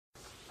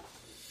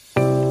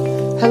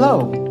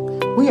Hello.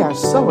 We are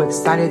so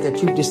excited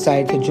that you've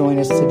decided to join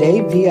us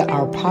today via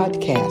our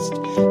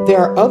podcast. There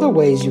are other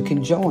ways you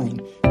can join.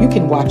 You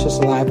can watch us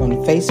live on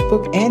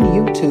Facebook and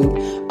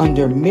YouTube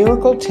under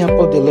Miracle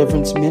Temple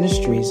Deliverance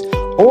Ministries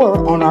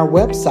or on our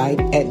website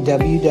at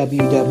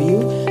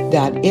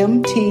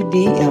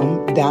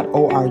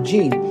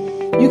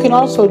www.mtdm.org. You can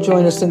also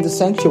join us in the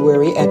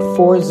sanctuary at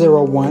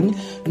 401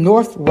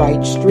 North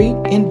Wright Street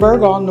in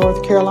Burgaw,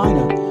 North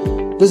Carolina.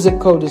 The zip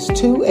code is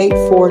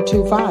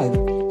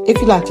 28425. If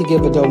you'd like to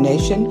give a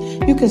donation,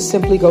 you can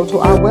simply go to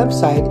our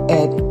website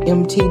at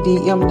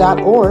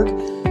mtdm.org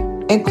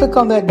and click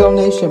on that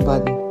donation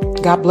button.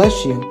 God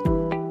bless you.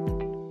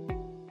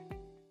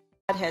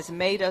 God has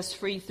made us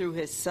free through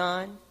his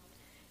Son.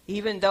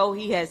 Even though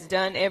he has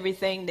done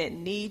everything that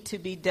need to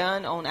be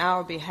done on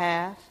our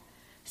behalf,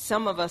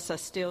 some of us are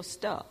still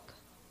stuck.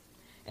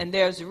 And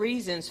there's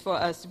reasons for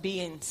us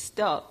being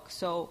stuck.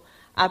 So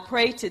I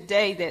pray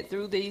today that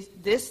through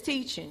this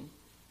teaching,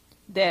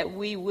 that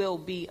we will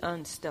be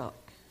unstuck.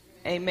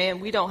 Amen.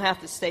 We don't have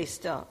to stay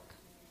stuck.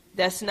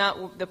 That's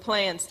not the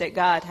plans that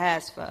God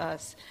has for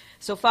us.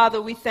 So,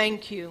 Father, we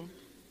thank you.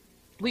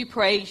 We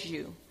praise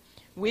you.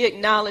 We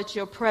acknowledge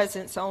your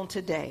presence on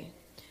today.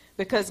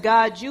 Because,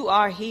 God, you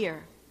are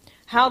here.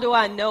 How do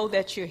I know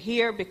that you're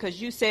here?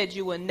 Because you said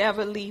you will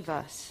never leave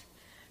us,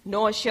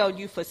 nor shall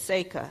you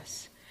forsake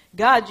us.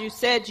 God, you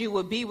said you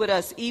will be with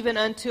us even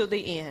until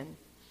the end.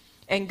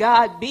 And,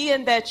 God,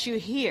 being that you're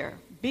here,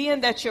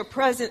 being that your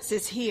presence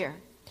is here,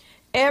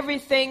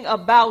 everything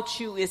about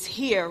you is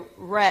here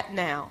right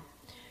now.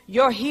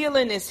 Your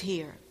healing is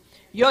here.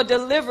 Your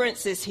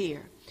deliverance is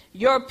here.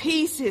 Your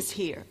peace is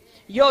here.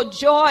 Your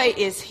joy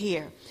is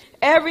here.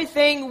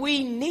 Everything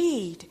we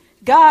need,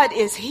 God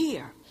is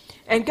here.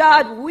 And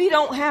God, we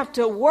don't have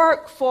to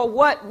work for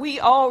what we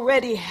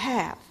already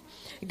have.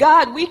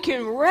 God, we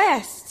can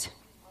rest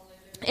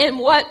in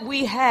what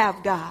we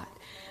have, God.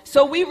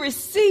 So we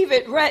receive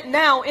it right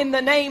now in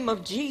the name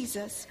of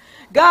Jesus.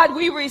 God,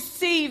 we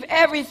receive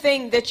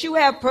everything that you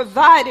have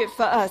provided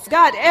for us.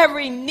 God,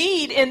 every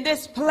need in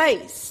this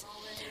place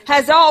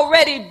has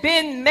already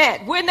been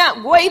met. We're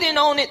not waiting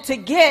on it to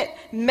get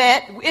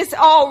met. It's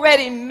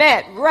already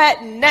met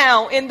right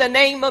now in the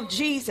name of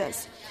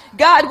Jesus.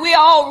 God, we're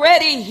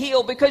already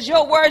healed because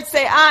your words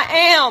say, I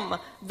am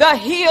the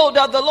healed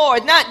of the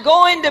Lord. Not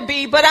going to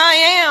be, but I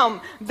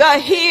am the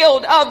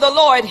healed of the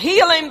Lord.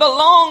 Healing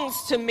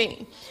belongs to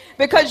me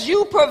because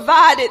you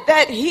provided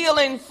that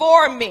healing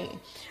for me.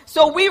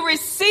 So we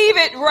receive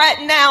it right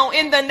now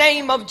in the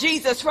name of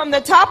Jesus, from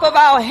the top of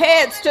our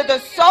heads to the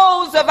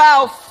soles of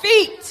our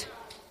feet.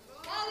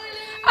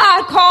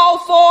 I call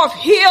forth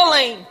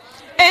healing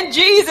in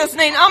Jesus'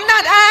 name. I'm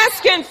not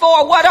asking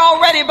for what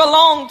already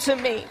belonged to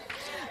me.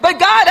 But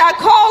God, I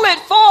call it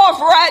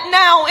forth right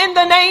now in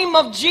the name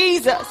of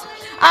Jesus.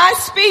 I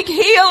speak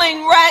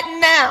healing right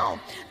now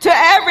to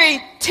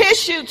every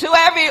tissue, to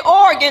every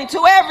organ,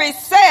 to every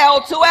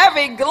cell, to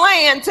every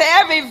gland, to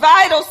every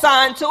vital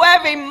sign, to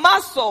every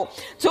muscle,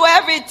 to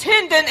every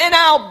tendon in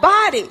our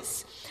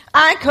bodies.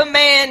 I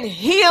command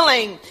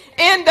healing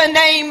in the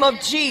name of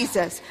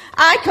Jesus.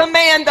 I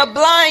command the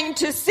blind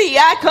to see.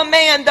 I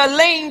command the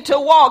lame to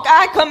walk.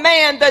 I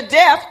command the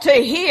deaf to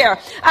hear.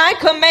 I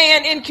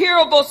command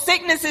incurable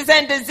sicknesses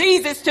and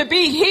diseases to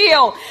be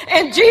healed.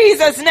 In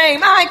Jesus'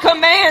 name, I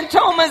command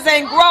tumors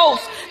and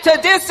growths to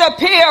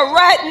disappear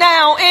right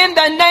now in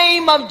the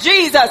name of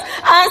Jesus.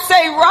 I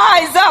say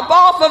rise up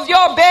off of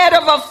your bed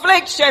of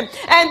affliction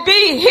and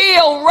be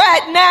healed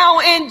right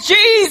now in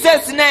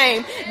Jesus'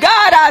 name.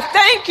 God, I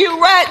thank you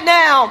right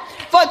now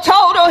for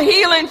total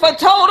healing, for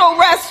total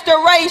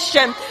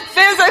restoration,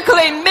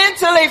 physically,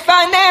 mentally,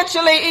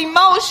 financially,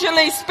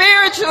 emotionally,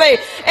 spiritually.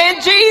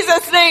 In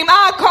Jesus' name,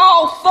 I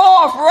call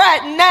forth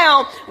right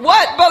now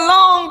what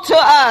belonged to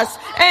us.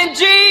 In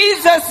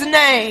Jesus'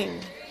 name.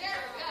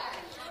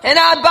 And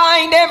I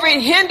bind every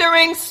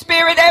hindering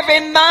spirit,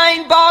 every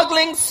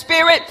mind-boggling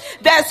spirit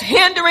that's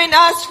hindering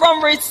us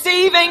from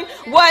receiving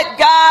what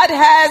God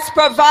has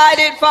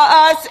provided for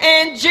us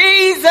in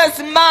Jesus'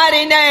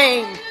 mighty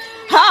name.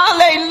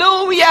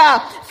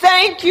 Hallelujah.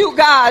 Thank you,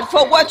 God,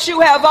 for what you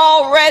have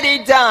already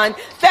done.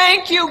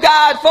 Thank you,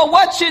 God, for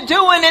what you're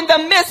doing in the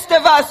midst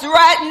of us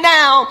right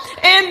now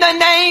in the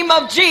name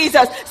of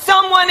Jesus.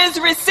 Someone is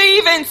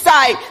receiving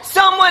sight.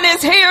 Someone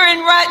is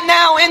hearing right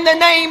now in the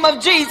name of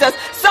Jesus.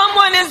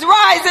 Someone is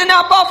rising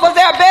up off of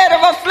their bed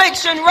of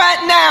affliction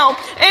right now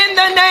in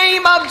the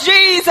name of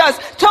Jesus.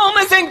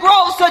 Tumors and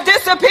growths are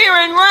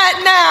disappearing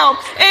right now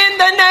in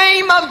the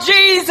name of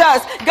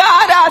Jesus.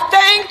 God, I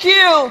thank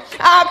you.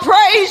 I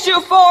praise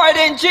you for it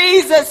in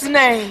Jesus'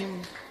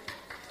 name.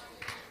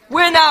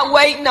 We're not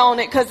waiting on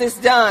it because it's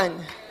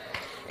done.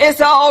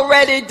 It's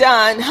already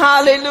done.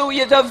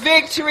 Hallelujah. The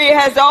victory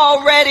has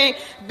already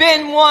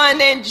been won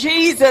in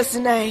Jesus'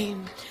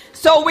 name.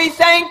 So we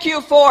thank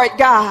you for it,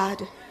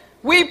 God.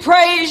 We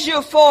praise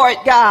you for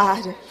it,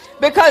 God,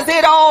 because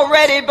it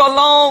already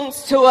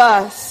belongs to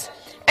us.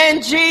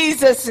 In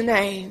Jesus'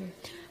 name.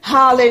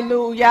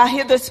 Hallelujah. I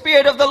hear the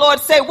Spirit of the Lord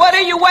say, what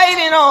are you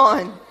waiting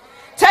on?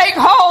 Take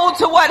hold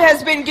to what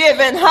has been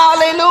given.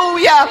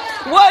 Hallelujah.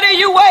 What are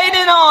you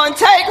waiting on?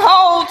 Take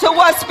hold to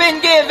what's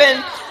been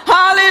given.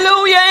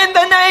 Hallelujah. In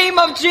the name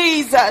of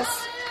Jesus.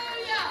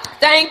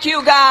 Thank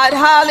you, God.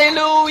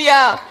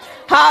 Hallelujah.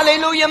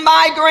 Hallelujah.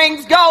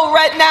 Migraines go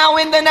right now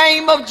in the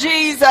name of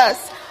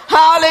Jesus.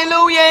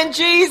 Hallelujah. In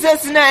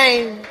Jesus'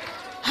 name.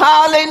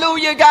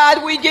 Hallelujah,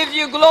 God. We give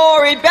you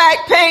glory.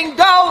 Back pain,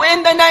 go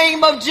in the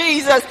name of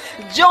Jesus.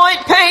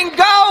 Joint pain,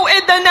 go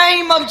in the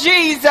name of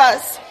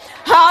Jesus.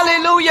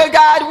 Hallelujah,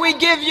 God. We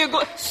give you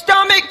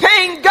stomach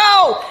pain,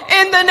 go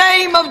in the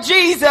name of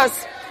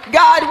Jesus.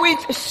 God, we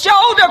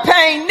shoulder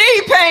pain,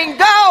 knee pain,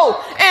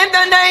 go in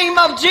the name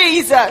of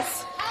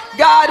Jesus.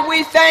 God,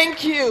 we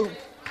thank you.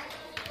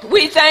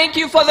 We thank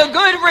you for the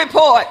good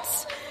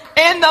reports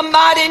in the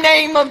mighty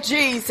name of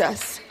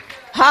Jesus.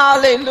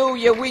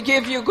 Hallelujah. We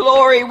give you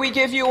glory. We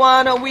give you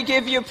honor. We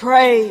give you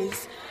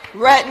praise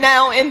right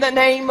now in the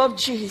name of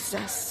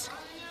Jesus.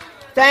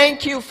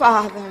 Thank you,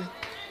 Father.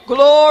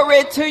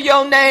 Glory to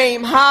your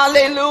name.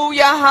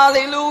 Hallelujah.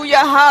 Hallelujah.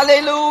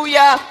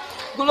 Hallelujah.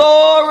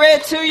 Glory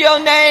to your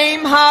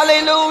name.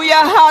 Hallelujah.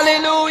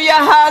 Hallelujah.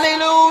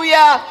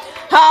 Hallelujah.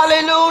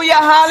 Hallelujah.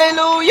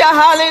 Hallelujah.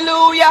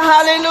 Hallelujah.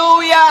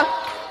 Hallelujah.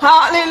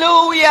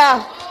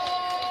 Hallelujah.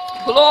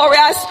 Glory.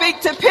 I speak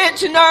to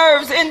pinched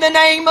nerves in the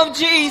name of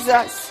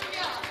Jesus.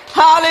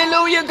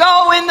 Hallelujah.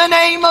 Go in the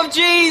name of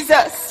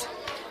Jesus.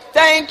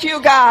 Thank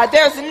you, God.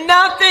 There's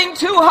nothing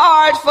too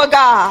hard for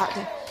God.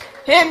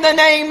 In the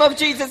name of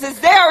Jesus. Is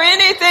there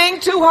anything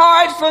too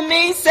hard for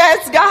me,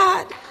 says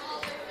God?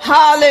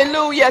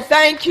 Hallelujah.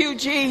 Thank you,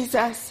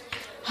 Jesus.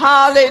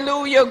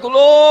 Hallelujah.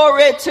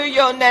 Glory to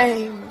your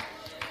name.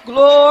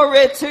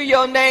 Glory to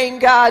your name,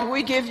 God.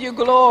 We give you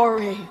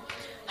glory.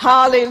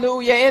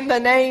 Hallelujah. In the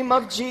name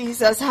of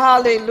Jesus.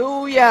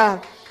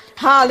 Hallelujah.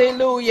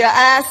 Hallelujah.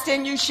 Ask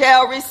and you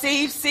shall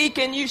receive. Seek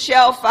and you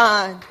shall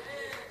find.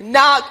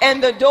 Knock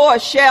and the door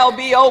shall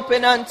be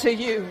open unto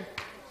you.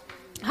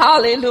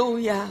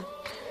 Hallelujah.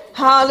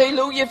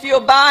 Hallelujah. If you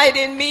abide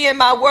in me and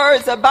my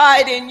words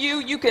abide in you,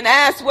 you can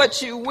ask what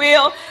you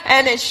will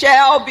and it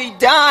shall be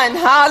done.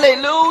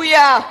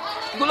 Hallelujah.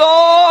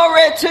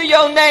 Glory to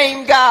your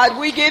name, God.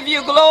 We give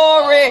you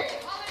glory.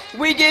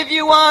 We give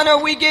you honor.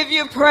 We give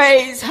you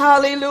praise.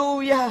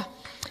 Hallelujah.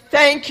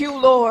 Thank you,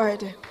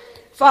 Lord.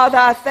 Father,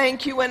 I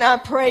thank you and I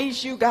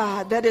praise you,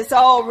 God, that it's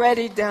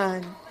already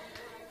done.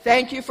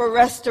 Thank you for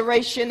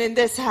restoration in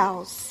this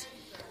house.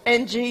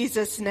 In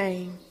Jesus'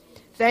 name.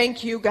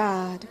 Thank you,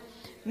 God.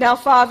 Now,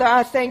 Father,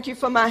 I thank you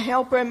for my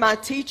helper and my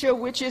teacher,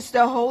 which is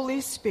the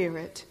Holy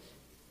Spirit.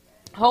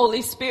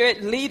 Holy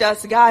Spirit, lead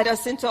us, guide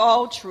us into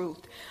all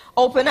truth.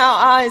 Open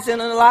our eyes and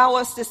allow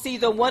us to see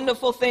the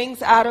wonderful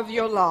things out of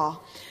your law.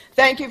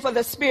 Thank you for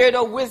the spirit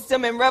of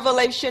wisdom and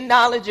revelation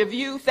knowledge of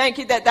you. Thank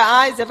you that the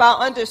eyes of our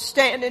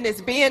understanding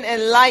is being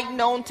enlightened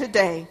on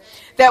today,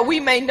 that we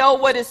may know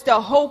what is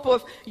the hope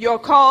of your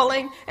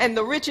calling and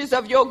the riches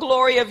of your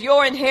glory, of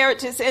your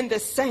inheritance in the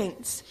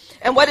saints.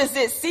 And what is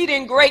the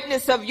exceeding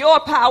greatness of your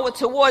power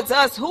towards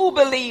us who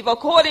believe,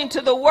 according to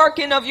the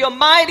working of your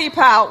mighty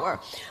power,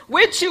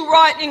 which you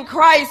wrought in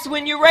Christ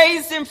when you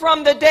raised him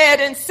from the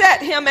dead and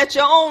set him at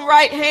your own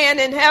right hand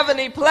in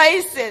heavenly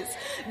places.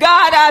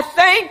 God, I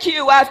thank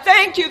you. I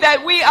thank you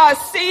that we are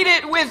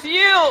seated with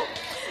you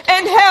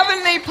in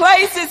heavenly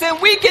places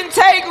and we can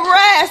take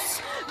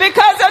rest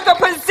because of the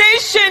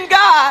position,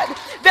 God,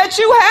 that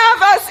you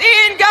have us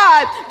in,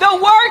 God. The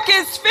work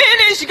is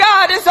finished,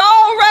 God. It's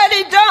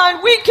already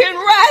done. We can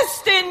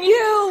rest in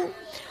you.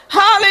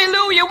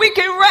 Hallelujah. We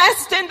can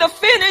rest in the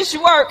finished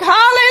work.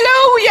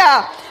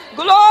 Hallelujah.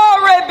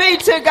 Glory be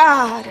to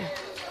God.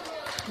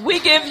 We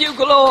give you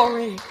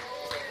glory.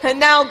 And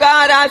now,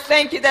 God, I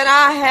thank you that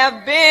I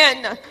have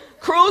been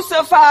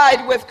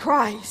crucified with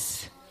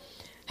Christ.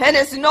 And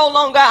it's no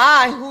longer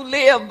I who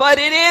live, but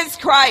it is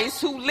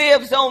Christ who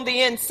lives on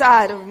the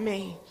inside of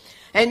me.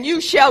 And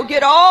you shall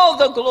get all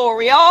the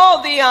glory,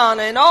 all the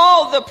honor, and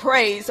all the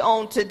praise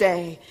on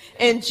today.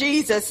 In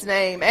Jesus'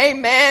 name,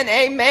 amen,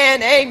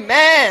 amen,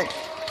 amen.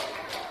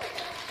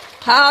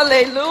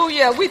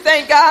 Hallelujah. We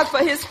thank God for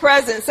his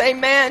presence.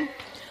 Amen.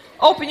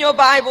 Open your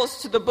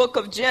Bibles to the book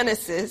of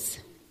Genesis,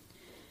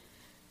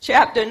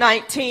 chapter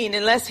 19,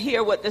 and let's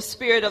hear what the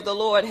Spirit of the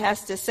Lord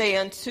has to say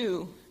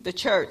unto the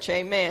church.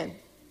 Amen.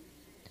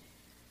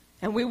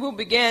 And we will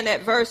begin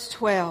at verse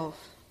 12.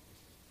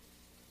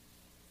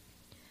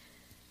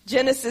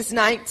 Genesis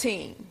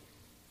 19,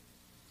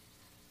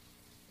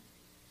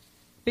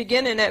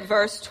 beginning at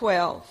verse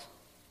 12.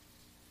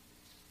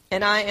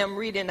 And I am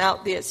reading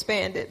out the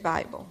Expanded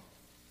Bible.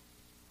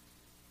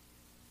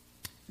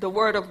 The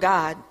Word of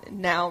God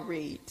now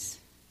reads,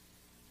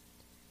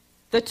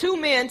 the two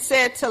men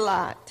said to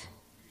Lot,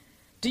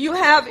 do you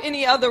have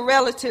any other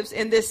relatives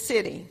in this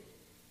city?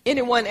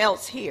 Anyone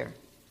else here?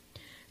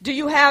 Do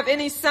you have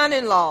any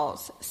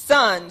son-in-laws,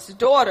 sons,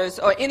 daughters,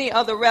 or any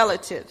other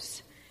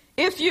relatives?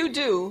 If you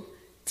do,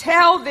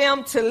 tell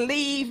them to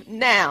leave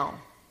now.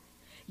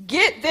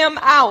 Get them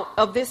out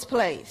of this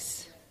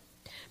place,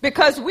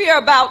 because we are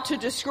about to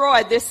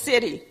destroy this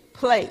city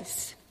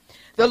place.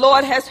 The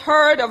Lord has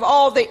heard of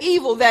all the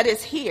evil that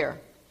is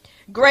here.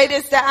 Great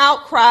is the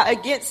outcry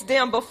against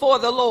them before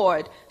the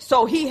Lord,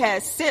 so he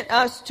has sent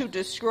us to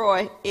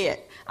destroy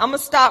it. I'm going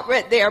to stop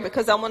right there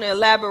because I want to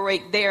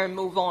elaborate there and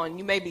move on.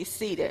 You may be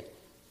seated.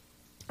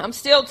 I'm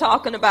still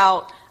talking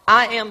about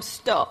I am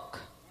stuck.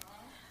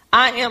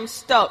 I am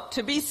stuck.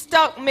 To be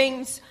stuck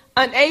means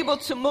unable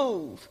to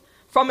move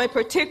from a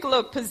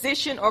particular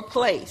position or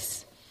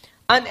place.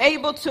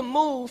 Unable to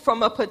move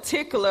from a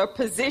particular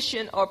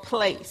position or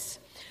place.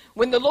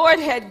 When the Lord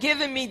had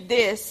given me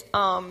this,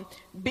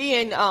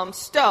 being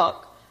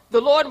stuck, the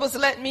Lord was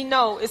letting me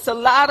know it's a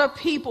lot of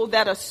people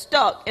that are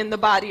stuck in the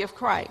body of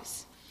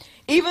Christ.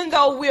 Even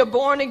though we're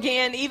born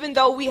again, even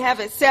though we have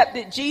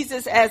accepted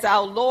Jesus as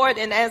our Lord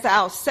and as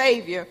our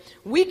Savior,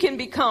 we can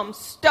become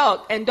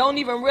stuck and don't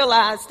even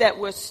realize that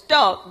we're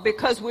stuck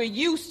because we're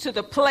used to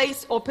the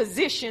place or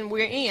position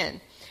we're in.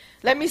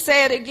 Let me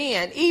say it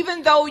again.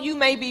 Even though you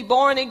may be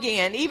born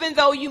again, even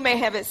though you may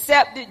have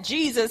accepted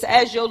Jesus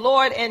as your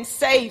Lord and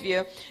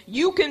Savior,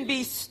 you can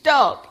be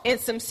stuck in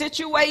some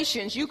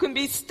situations. You can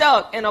be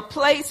stuck in a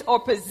place or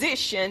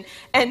position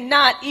and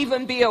not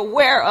even be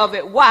aware of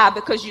it. Why?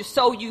 Because you're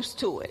so used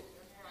to it.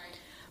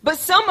 But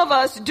some of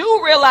us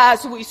do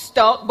realize we're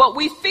stuck, but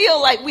we feel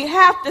like we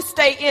have to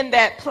stay in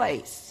that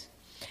place.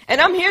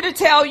 And I'm here to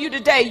tell you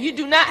today, you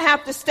do not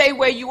have to stay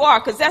where you are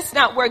because that's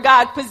not where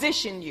God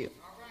positioned you.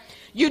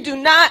 You do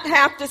not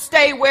have to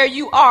stay where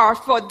you are,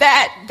 for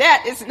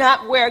that is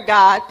not where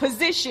God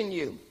positioned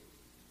you.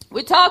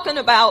 We're talking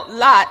about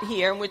Lot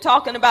here, and we're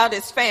talking about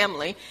his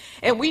family.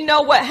 And we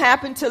know what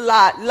happened to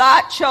Lot.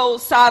 Lot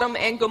chose Sodom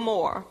and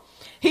Gomorrah.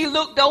 He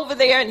looked over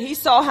there and he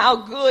saw how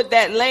good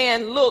that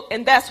land looked,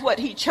 and that's what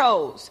he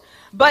chose.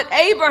 But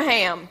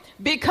Abraham,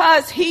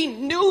 because he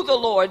knew the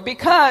Lord,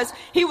 because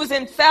he was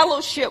in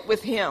fellowship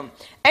with him,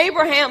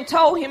 Abraham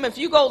told him, if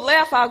you go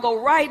left, I'll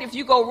go right. If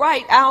you go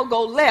right, I'll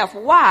go left.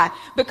 Why?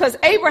 Because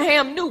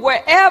Abraham knew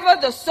wherever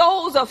the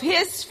soles of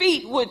his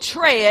feet would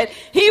tread,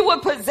 he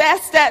would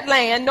possess that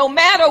land. No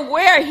matter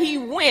where he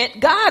went,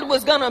 God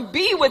was going to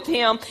be with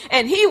him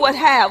and he would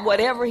have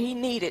whatever he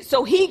needed.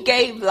 So he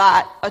gave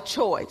Lot a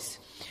choice.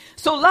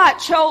 So Lot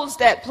chose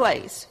that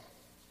place.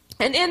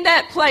 And in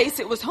that place,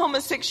 it was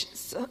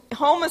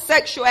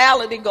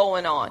homosexuality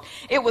going on.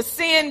 It was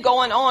sin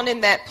going on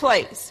in that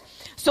place.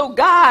 So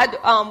God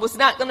was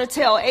not going to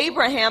tell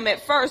Abraham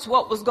at first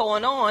what was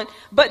going on,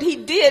 but he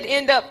did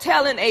end up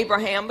telling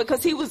Abraham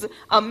because he was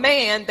a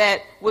man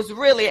that was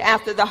really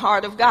after the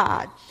heart of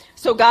God.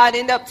 So God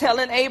ended up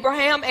telling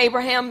Abraham.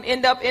 Abraham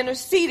ended up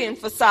interceding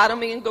for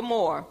Sodom and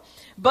Gomorrah.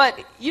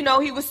 But, you know,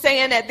 he was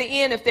saying at the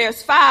end, if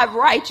there's 5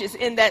 righteous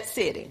in that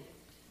city.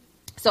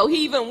 So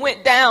he even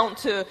went down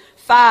to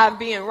 5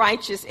 being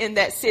righteous in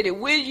that city.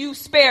 Will you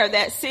spare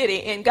that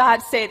city? And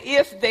God said,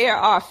 if there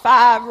are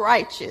 5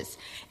 righteous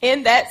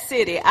in that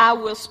city, I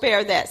will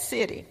spare that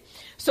city.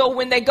 So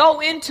when they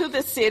go into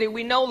the city,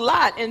 we know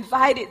Lot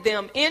invited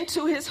them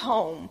into his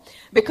home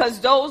because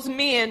those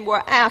men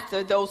were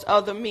after those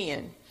other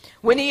men.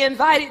 When he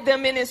invited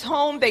them in his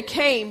home, they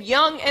came,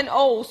 young and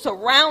old,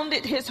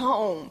 surrounded his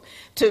home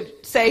to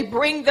say,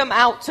 bring them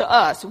out to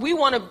us. We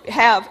want to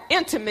have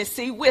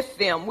intimacy with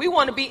them. We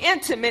want to be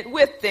intimate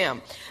with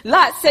them.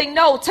 Lot said,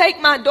 no, take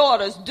my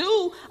daughters.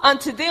 Do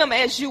unto them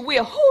as you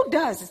will. Who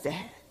does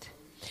that?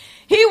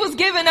 He was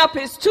giving up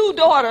his 2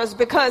 daughters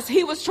because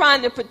he was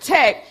trying to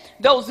protect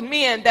those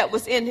men that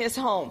was in his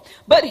home.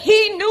 But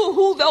he knew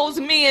who those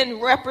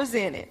men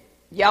represented.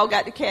 Y'all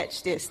got to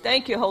catch this.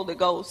 Thank you, Holy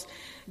Ghost.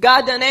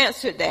 God done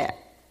answered that.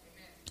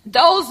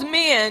 Those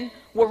men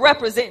were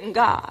representing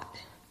God.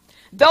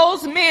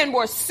 Those men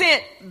were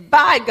sent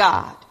by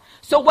God.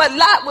 So what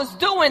Lot was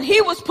doing, he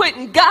was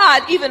putting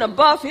God even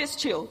above his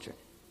children.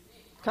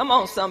 Come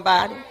on,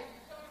 somebody.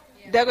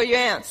 There go your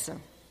answer.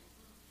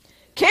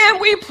 Can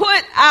we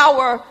put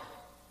our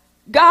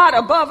God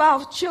above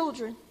our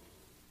children?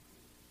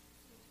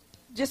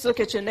 Just look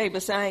at your neighbor,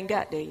 say, I ain't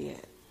got there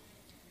yet.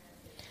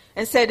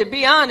 And say, to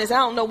be honest, I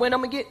don't know when I'm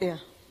going to get there.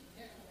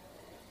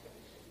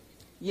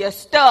 You're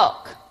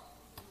stuck.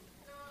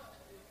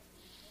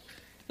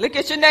 Look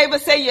at your neighbor,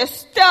 say, you're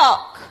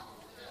stuck.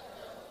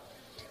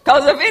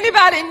 Because if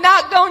anybody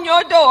knocked on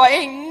your door,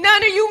 ain't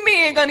none of you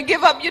men going to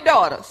give up your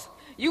daughters.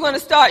 You're going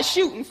to start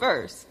shooting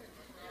first.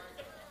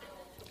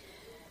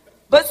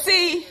 But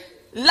see,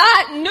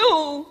 Lot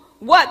knew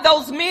what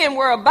those men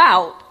were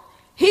about.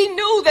 He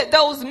knew that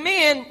those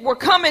men were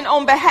coming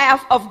on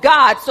behalf of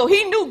God. So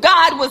he knew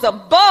God was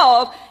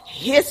above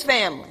his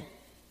family.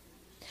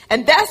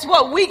 And that's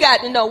what we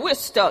got to know. We're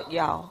stuck,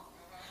 y'all.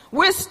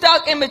 We're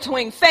stuck in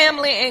between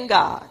family and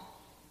God.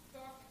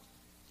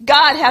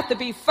 God have to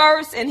be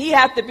first and he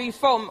have to be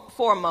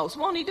foremost.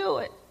 Won't he do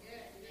it?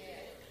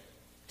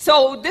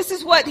 So this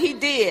is what he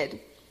did.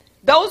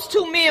 Those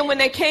 2 men, when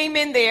they came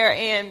in there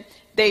and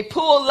they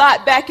pulled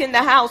Lot back in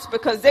the house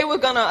because they were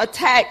going to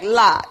attack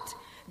Lot.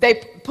 They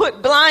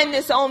put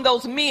blindness on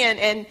those men.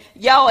 And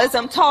y'all, as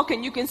I'm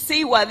talking, you can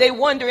see why they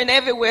wandering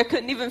everywhere,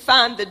 couldn't even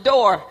find the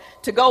door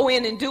to go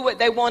in and do what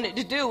they wanted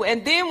to do.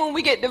 And then when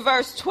we get to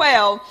verse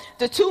 12,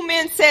 the two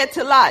men said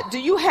to Lot, do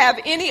you have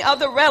any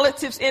other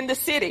relatives in the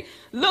city?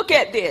 Look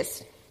at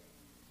this.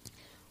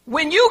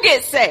 When you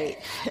get saved,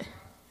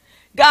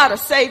 God will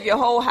save your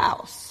whole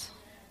house.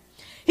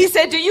 He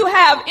said, do you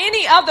have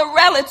any other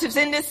relatives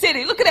in this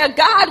city? Look at that.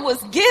 God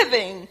was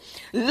giving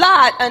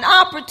Lot an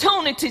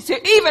opportunity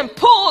to even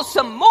pull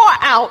some more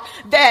out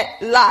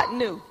that Lot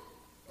knew.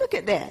 Look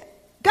at that.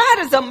 God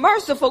is a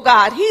merciful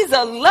God. He's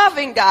a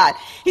loving God.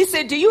 He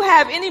said, do you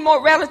have any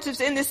more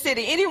relatives in this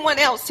city? Anyone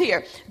else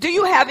here? Do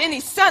you have any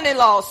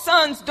son-in-laws,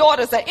 sons,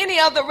 daughters, or any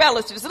other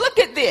relatives? Look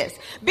at this.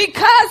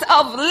 Because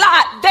of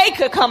Lot, they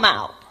could come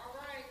out.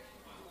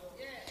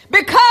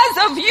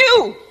 Because of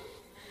you,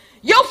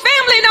 your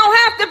family don't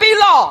have to be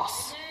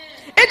lost.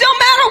 It don't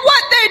matter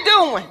what they're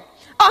doing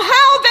or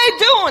how they're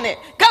doing it.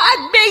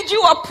 God made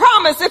you a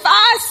promise. If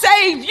I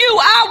save you,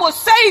 I will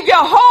save your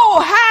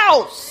whole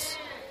house.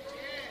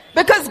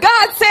 Because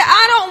God said,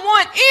 I don't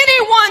want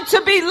anyone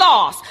to be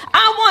lost.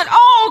 I want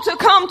all to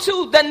come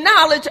to the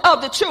knowledge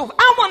of the truth.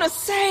 I want to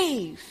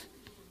save.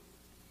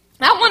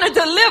 I want to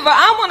deliver.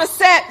 I want to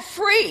set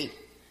free.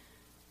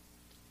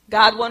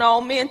 God wants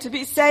all men to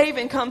be saved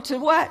and come to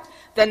what?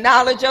 The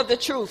knowledge of the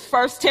truth.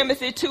 1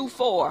 Timothy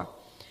 2:4.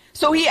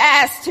 So he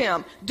asked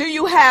him, do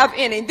you have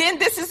any? Then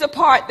this is the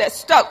part that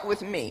stuck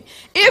with me.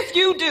 If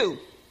you do,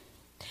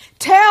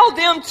 tell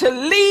them to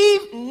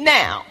leave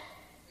now.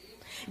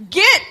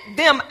 Get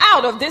them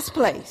out of this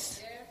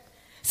place.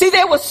 See,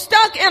 they were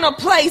stuck in a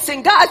place,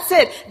 and God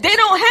said, they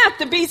don't have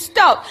to be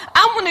stuck.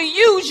 I want to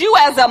use you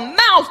as a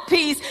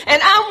mouthpiece,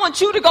 and I want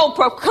you to go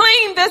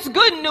proclaim this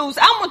good news.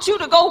 I want you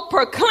to go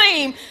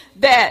proclaim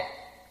that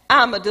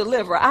I'm a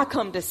deliverer. I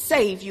come to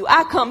save you.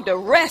 I come to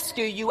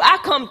rescue you. I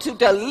come to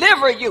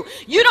deliver you.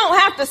 You don't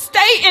have to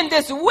stay in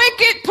this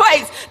wicked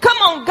place. Come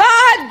on,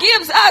 God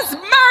gives us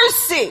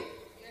mercy.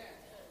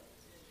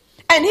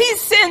 And he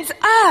sends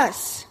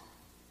us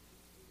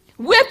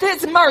with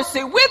his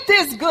mercy, with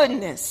his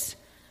goodness,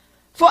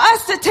 for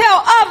us to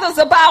tell others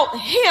about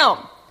him.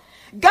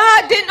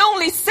 God didn't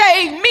only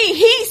save me,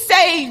 he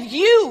saved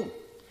you.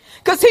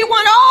 Because he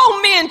wants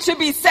all men to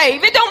be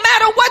saved. It don't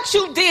matter what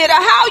you did or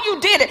how you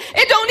did it.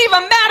 It don't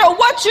even matter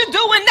what you're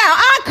doing now.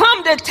 I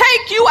come to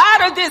take you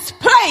out of this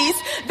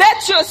place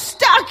that you're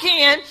stuck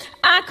in.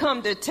 I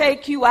come to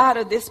take you out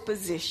of this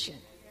position.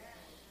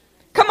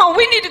 Come on,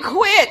 we need to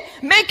quit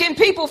making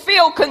people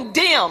feel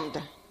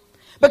condemned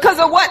because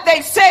of what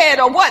they said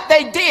or what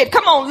they did.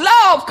 Come on,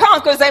 love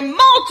conquers a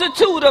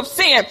multitude of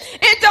sin.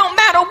 It don't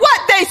matter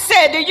what they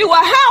said to you or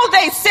how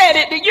they said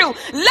it to you.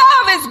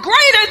 Love is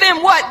greater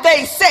than what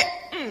they said.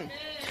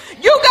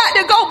 You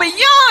got to go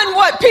beyond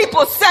what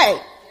people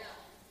say.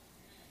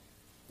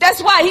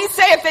 That's why he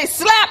said if they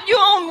slap you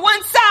on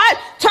one side,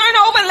 turn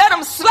over and let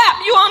them slap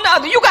you on the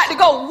other. You got to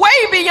go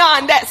way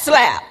beyond that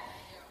slap.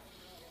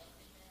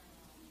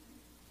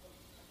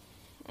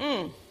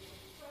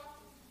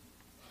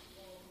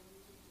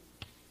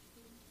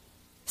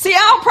 See,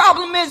 our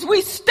problem is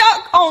we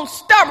stuck on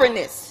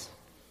stubbornness.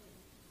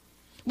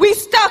 We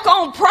stuck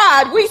on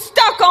pride. We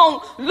stuck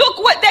on, look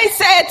what they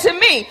said to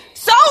me.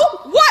 So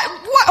what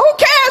who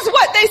cares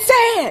what they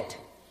said?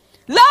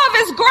 Love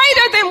is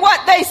greater than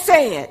what they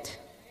said.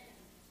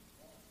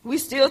 We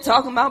still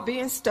talking about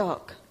being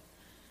stuck.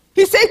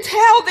 He said,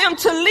 tell them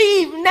to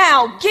leave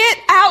now. Get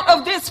out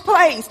of this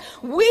place.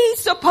 We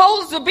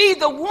supposed to be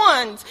the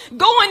ones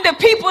going to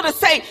people to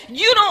say,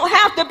 you don't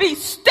have to be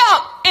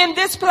stuck in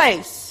this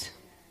place.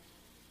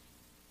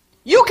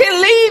 You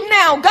can leave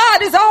now.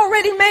 God has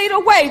already made a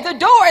way. The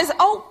door is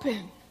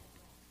open.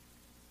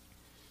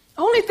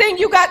 Only thing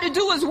you got to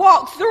do is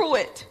walk through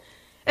it.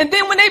 And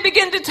then when they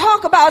begin to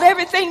talk about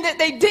everything that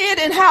they did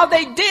and how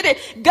they did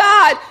it,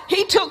 God,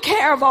 he took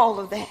care of all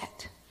of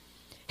that.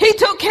 He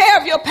took care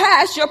of your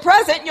past, your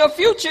present, your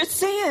future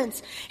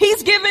sins.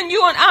 He's given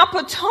you an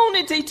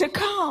opportunity to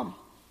come.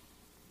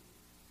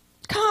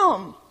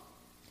 Come.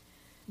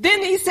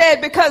 Then he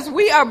said, because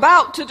we are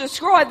about to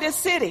destroy this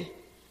city.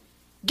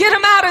 Get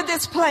them out of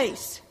this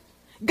place.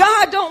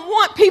 God don't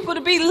want people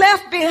to be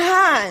left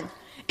behind.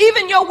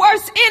 Even your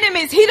worst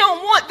enemies, he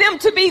don't want them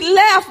to be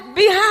left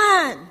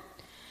behind.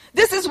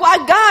 This is why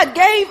God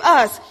gave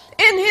us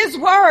in his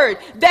word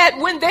that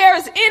when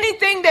there's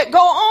anything that go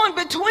on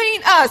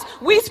between us,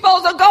 we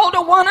supposed to go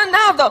to one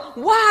another.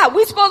 Why?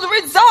 We supposed to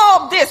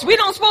resolve this. We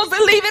don't supposed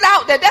to leave it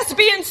out there. That's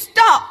being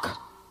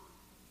stuck.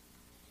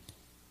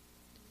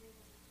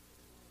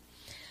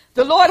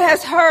 The Lord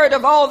has heard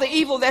of all the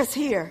evil that's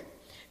here.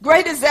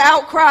 Great is the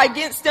outcry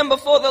against them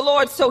before the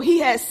Lord, so he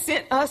has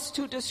sent us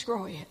to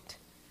destroy it.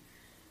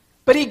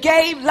 But he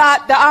gave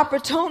Lot the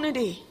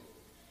opportunity.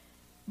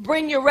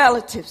 Bring your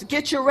relatives.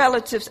 Get your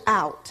relatives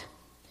out.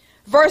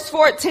 Verse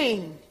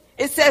 14,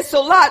 it says,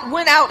 so Lot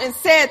went out and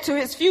said to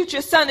his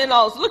future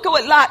son-in-laws, look at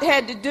what Lot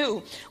had to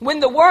do.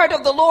 When the word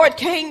of the Lord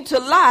came to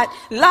Lot,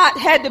 Lot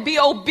had to be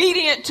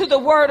obedient to the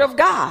word of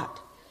God.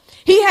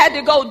 He had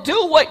to go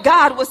do what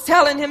God was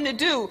telling him to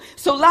do.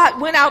 So Lot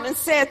went out and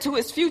said to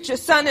his future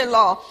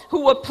son-in-law,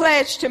 who were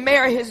pledged to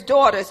marry his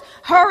daughters,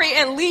 hurry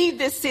and leave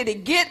this city.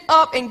 Get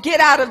up and get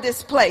out of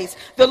this place.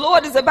 The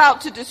Lord is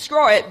about to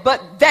destroy it.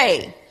 But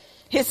they,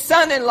 his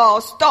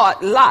son-in-laws,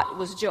 thought Lot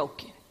was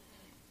joking.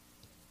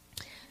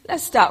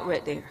 Let's stop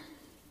right there.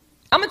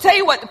 I'm going to tell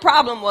you what the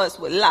problem was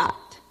with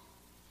Lot.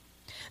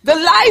 The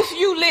life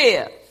you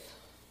live,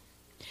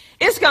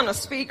 it's going to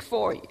speak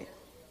for you.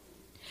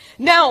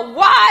 Now,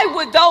 why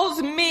would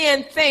those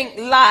men think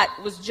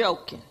Lot was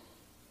joking?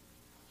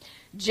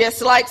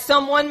 Just like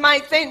someone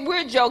might think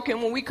we're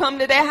joking when we come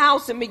to their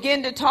house and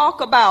begin to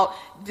talk about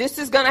this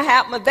is going to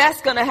happen or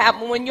that's going to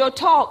happen when your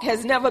talk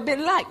has never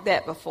been like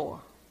that before.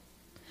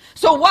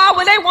 So why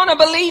would they want to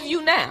believe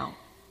you now?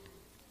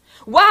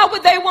 Why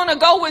would they want to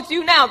go with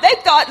you now? They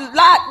thought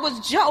Lot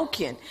was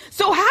joking.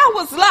 So how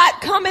was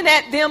Lot coming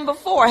at them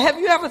before? Have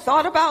you ever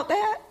thought about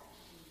that?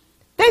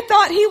 They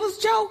thought he was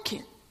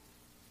joking.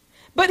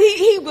 But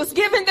he was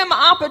giving them an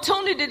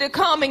opportunity to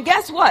come, and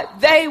guess what?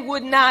 They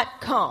would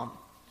not come.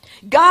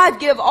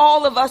 God give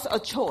all of us a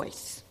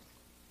choice.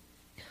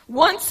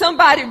 Once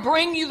somebody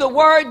bring you the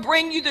word,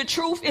 bring you the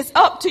truth, it's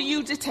up to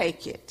you to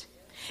take it.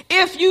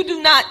 If you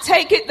do not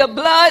take it, the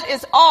blood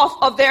is off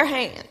of their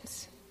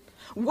hands.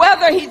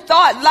 Whether he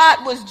thought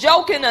Lot was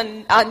joking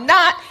or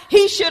not,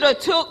 he should have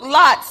took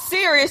Lot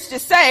serious to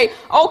say,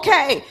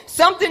 okay,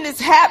 something is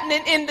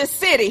happening in the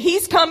city.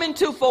 He's coming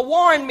to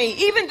forewarn me.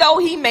 Even though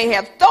he may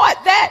have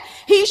thought that,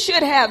 he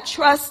should have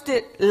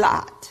trusted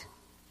Lot.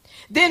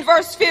 Then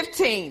verse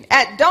 15,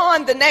 at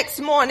dawn the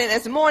next morning,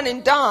 as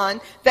morning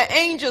dawned, the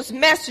angel's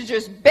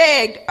messengers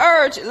begged,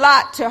 urged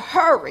Lot to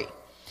hurry.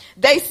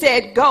 They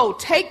said, go,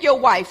 take your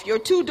wife, your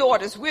 2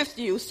 daughters with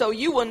you, so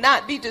you will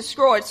not be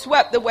destroyed,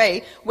 swept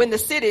away when the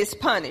city is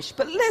punished.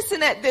 But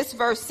listen at this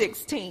verse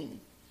 16.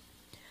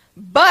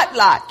 But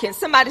Lot, can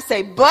somebody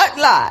say, but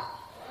Lot?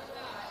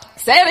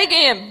 Say it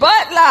again,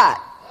 but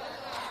Lot.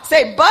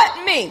 Say,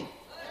 but me.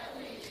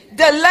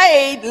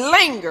 Delayed,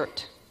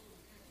 lingered.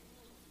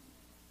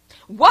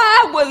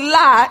 Why would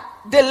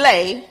Lot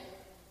delay?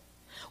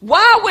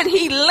 Why would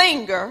he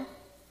linger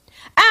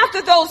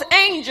after those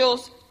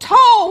angels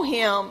told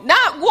him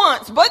not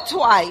once but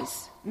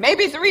twice,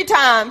 maybe 3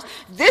 times,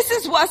 this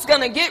is what's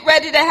going to get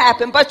ready to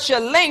happen, but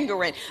you're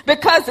lingering?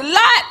 Because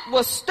Lot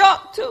was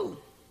stuck too.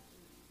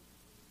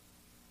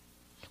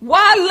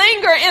 Why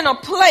linger in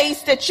a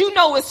place that you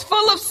know is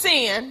full of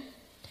sin,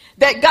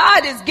 that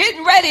God is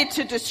getting ready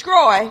to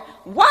destroy?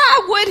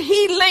 Why would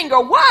he linger?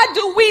 Why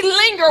do we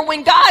linger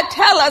when God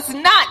tells us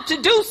not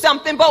to do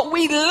something, but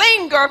we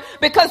linger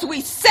because we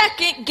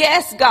second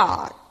guess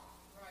God?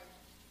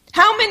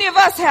 How many of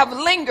us have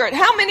lingered?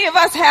 How many of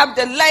us have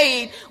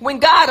delayed when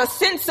God has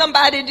sent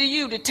somebody to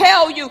you to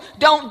tell you,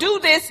 don't do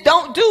this,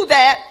 don't do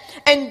that,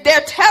 and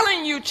they're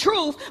telling you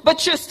truth,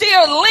 but you're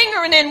still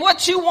lingering in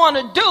what you want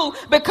to do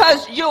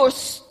because you're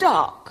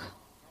stuck.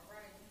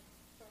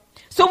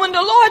 So when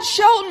the Lord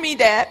showed me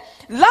that,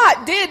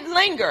 Lot did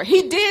linger.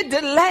 He did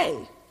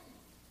delay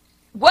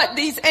what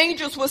these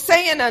angels were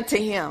saying unto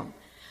him.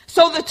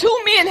 So the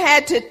 2 men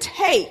had to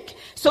take.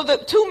 So the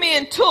 2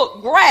 men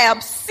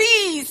grabbed,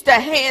 seized the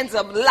hands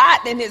of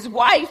Lot and his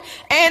wife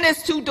and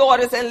his 2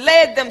 daughters and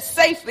led them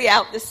safely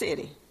out the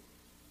city.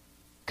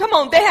 Come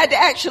on, they had to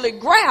actually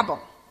grab them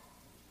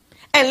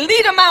and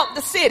lead them out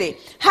the city.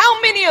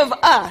 How many of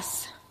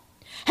us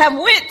have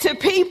went to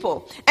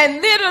people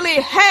and literally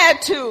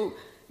had to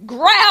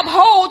grab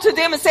hold to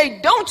them and say,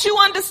 don't you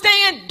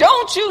understand?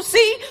 Don't you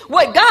see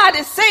what God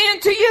is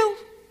saying to you?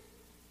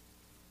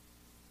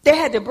 They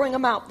had to bring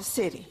them out the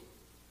city.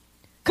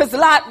 Because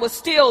Lot was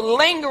still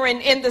lingering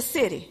in the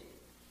city.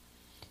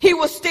 He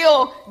was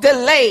still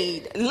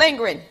delayed,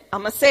 lingering.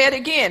 I'm going to say it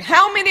again.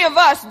 How many of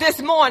us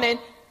this morning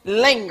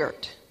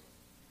lingered?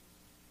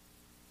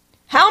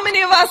 How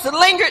many of us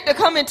lingered to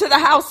come into the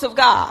house of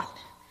God?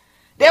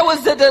 There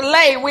was a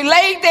delay. We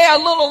laid there a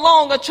little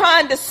longer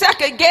trying to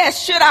second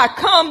guess, should I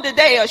come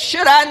today or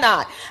should I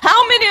not?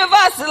 How many of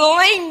us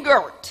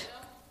lingered?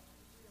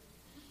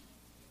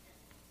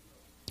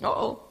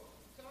 Uh-oh.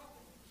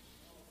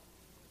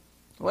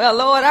 Well,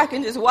 Lord, I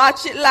can just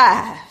watch it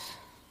live.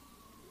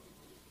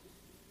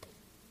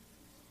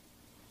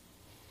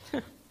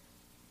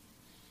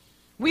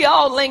 We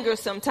all linger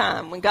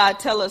sometime when God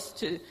tells us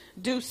to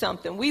do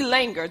something. We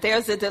linger.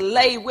 There's a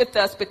delay with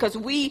us because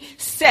we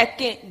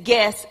second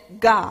guess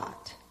God.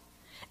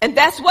 And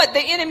that's what the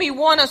enemy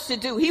wants us to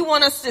do. He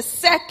wants us to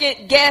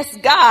second guess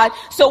God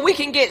so we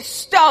can get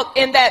stuck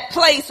in that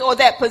place or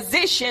that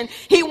position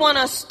he wants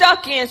us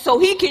stuck in so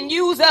he can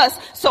use us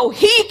so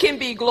he can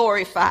be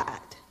glorified.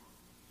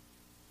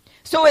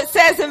 So it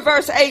says in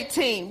verse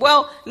 18,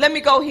 well, let me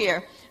go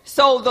here.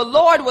 So the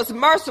Lord was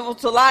merciful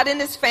to Lot and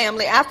his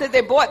family. After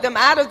they brought them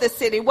out of the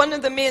city, one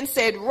of the men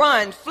said,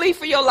 run, flee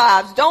for your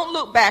lives. Don't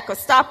look back or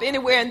stop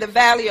anywhere in the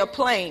valley or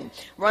plain.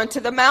 Run to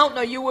the mountain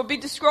or you will be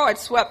destroyed,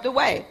 swept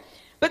away.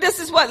 But this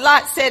is what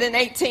Lot said in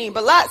 18.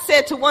 But Lot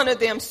said to one of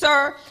them,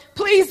 sir,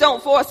 please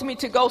don't force me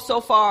to go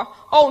so far.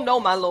 Oh, no,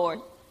 my Lord.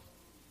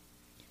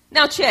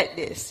 Now check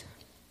this.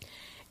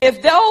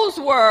 if those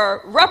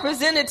were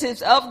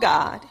representatives of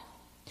God,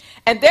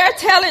 and they're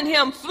telling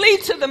him, flee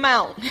to the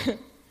mountain,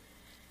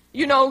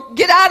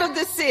 get out of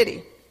the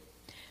city.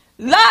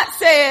 Lot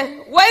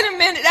said, wait a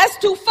minute, that's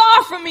too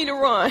far for me to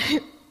run.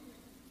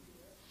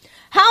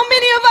 How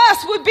many of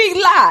us would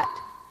be Lot?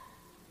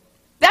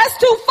 That's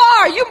too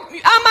far.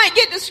 I might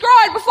get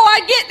destroyed before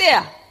I get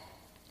there.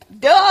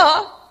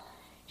 Duh.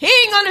 He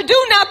ain't going to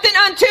do nothing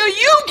until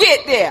you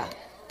get there.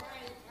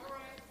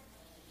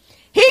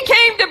 He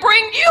came to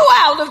bring you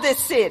out of this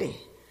city.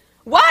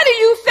 Why do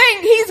you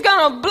think he's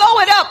going to blow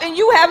it up and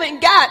you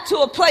haven't got to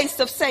a place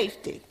of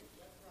safety?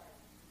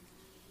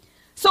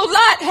 So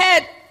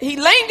Lot he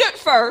lingered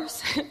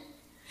first.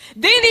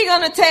 Then he's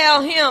going to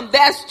tell him,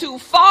 that's too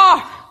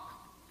far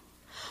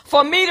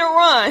for me to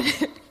run.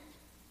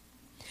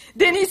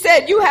 Then he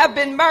said, you have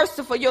been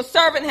merciful. Your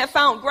servant have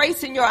found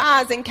grace in your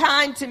eyes and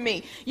kind to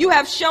me. You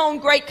have shown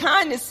great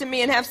kindness to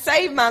me and have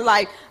saved my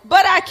life.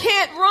 But I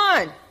can't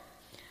run.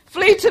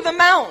 Flee to the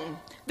mountain.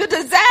 The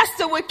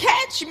disaster would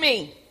catch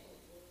me.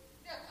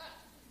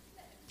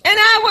 And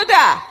I will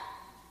die.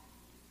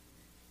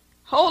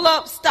 Hold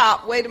up,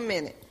 stop, wait a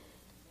minute.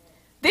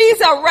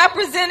 These are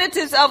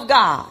representatives of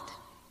God.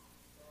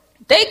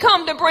 They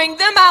come to bring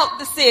them out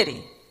the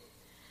city.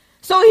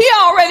 So he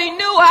already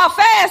knew how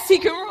fast he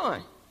can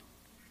run.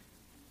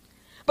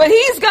 But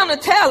he's going to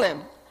tell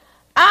him,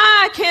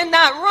 I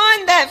cannot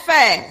run that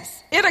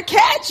fast. It'll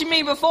catch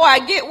me before I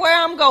get where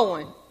I'm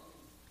going.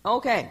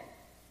 Okay.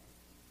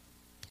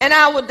 And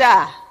I will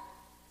die.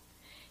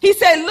 He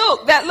said,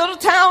 look, that little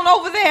town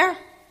over there,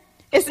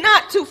 it's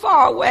not too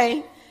far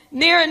away,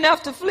 near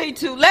enough to flee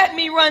to. Let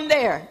me run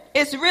there.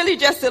 It's really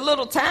just a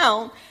little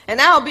town,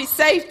 and I'll be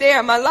safe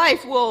there. My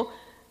life will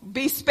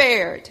be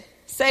spared,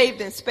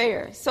 saved and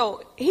spared.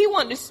 So he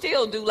wanted to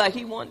still do like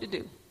he wanted to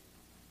do.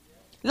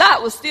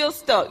 Lot was still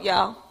stuck,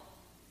 y'all.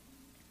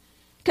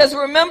 Because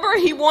remember,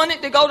 he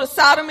wanted to go to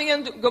Sodom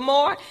and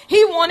Gomorrah.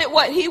 He wanted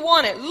what he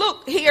wanted.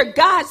 Look here,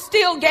 God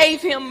still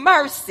gave him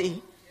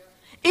mercy,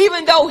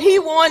 even though he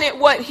wanted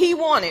what he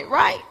wanted,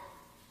 right?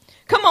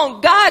 Come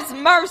on, God's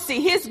mercy,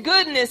 his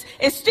goodness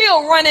is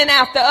still running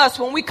after us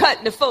when we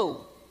cutting the food.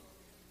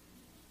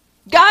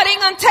 God ain't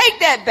going to take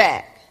that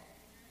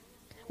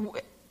back.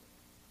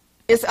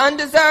 It's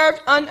undeserved,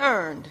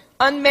 unearned,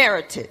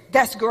 unmerited.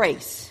 That's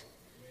grace.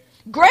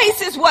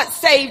 Grace is what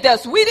saved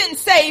us. We didn't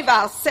save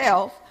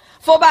ourselves.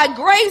 For by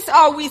grace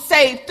are we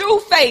saved through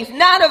faith,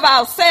 not of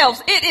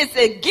ourselves. It is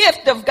a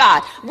gift of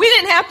God. We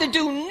didn't have to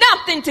do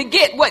nothing to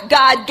get what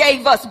God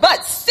gave us,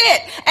 but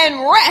sit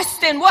and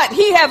rest in what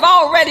he have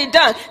already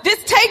done.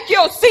 Just take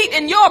your seat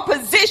in your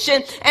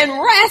position and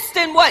rest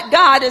in what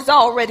God has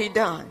already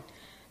done.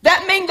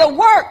 That means the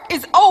work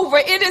is over.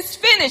 It is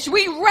finished.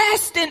 We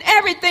rest in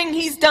everything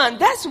he's done.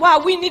 That's why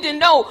we need to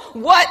know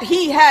what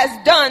he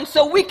has done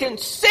so we can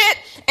sit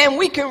and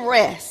we can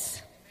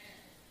rest.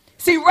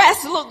 See,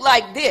 rest looked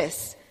like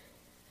this.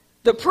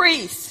 The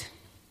priests,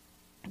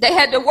 they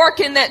had to work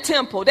in that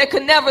temple. They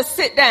could never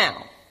sit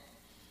down.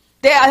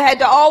 They had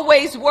to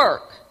always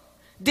work,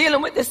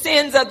 dealing with the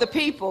sins of the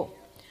people.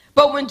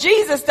 But when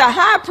Jesus, the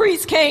high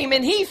priest, came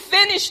and he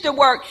finished the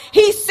work,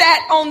 he sat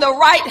on the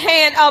right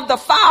hand of the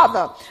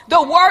Father.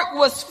 The work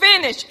was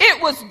finished.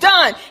 It was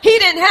done. He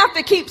didn't have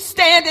to keep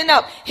standing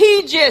up.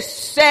 He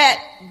just sat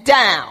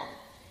down.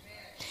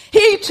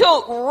 He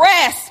took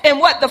rest in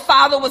what the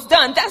Father was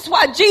done. That's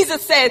why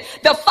Jesus said,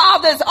 the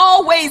Father is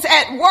always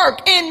at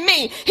work in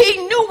me. He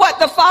knew what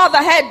the Father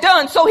had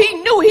done, so he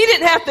knew he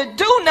didn't have to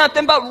do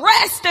nothing but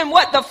rest in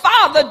what the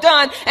Father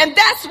done. And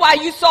that's why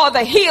you saw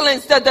the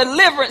healings, the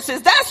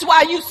deliverances. That's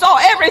why you saw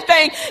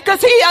everything,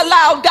 because he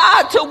allowed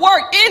God to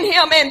work in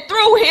him and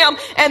through him.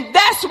 And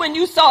that's when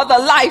you saw the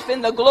life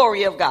and the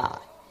glory of God.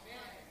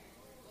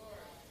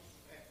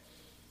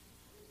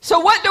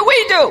 So what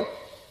do?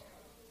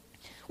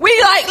 We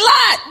like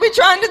Lot, we're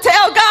trying to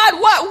tell God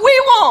what we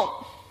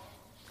want.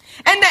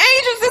 And the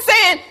angels are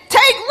saying,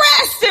 take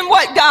rest in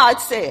what God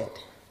said.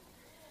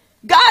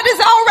 God has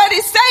already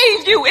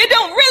saved you. It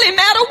don't really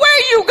matter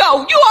where you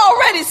go. You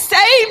already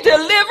saved,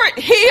 delivered,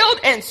 healed,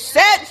 and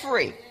set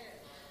free.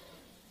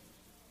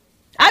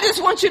 I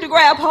just want you to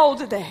grab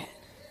hold of that.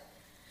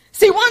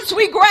 See, once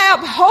we grab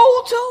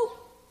hold to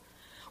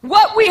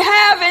what we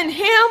have in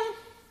him,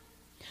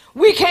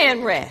 we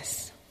can rest.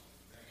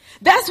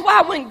 That's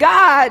why when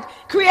God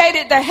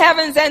created the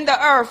heavens and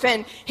the earth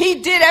and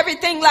he did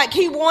everything like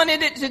he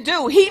wanted it to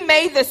do, he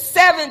made the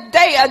seventh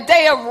day a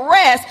day of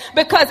rest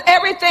because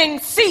everything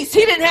ceased.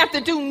 He didn't have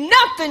to do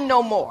nothing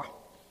no more.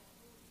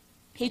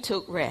 He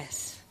took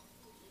rest.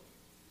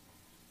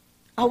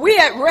 Are we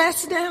at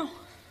rest now?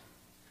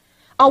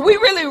 Are we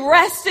really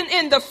resting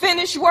in the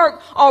finished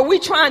work, or are we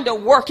trying to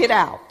work it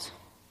out?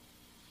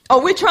 Are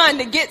we trying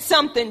to get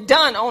something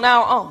done on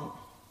our own?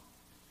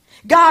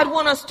 God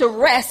wants us to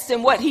rest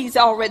in what he's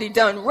already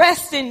done.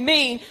 Resting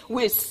means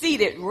we're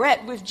seated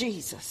right with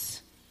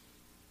Jesus.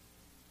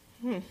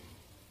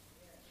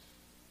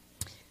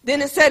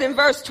 Then it said in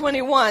verse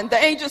 21, the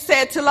angel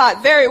said to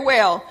Lot, very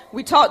well,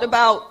 we talked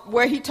about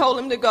where he told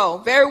him to go.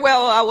 Very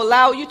well, I will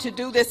allow you to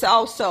do this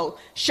also.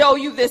 Show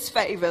you this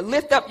favor.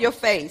 Lift up your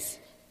face.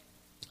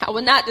 I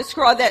will not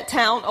destroy that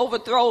town,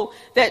 overthrow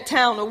that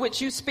town of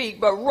which you speak,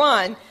 but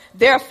run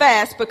there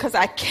fast, because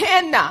I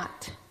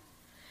cannot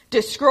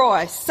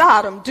destroy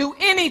Sodom, do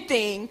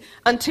anything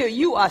until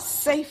you are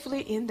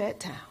safely in that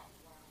town.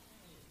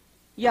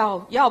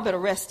 Y'all better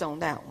rest on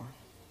that one.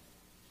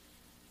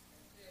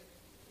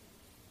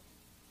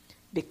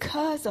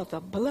 Because of the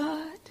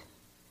blood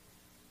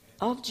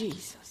of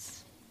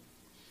Jesus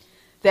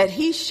that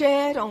he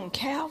shed on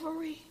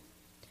Calvary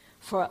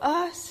for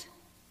us,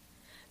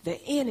 the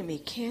enemy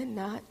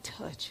cannot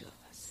touch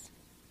us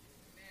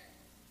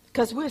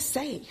because we're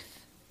safe.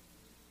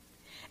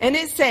 And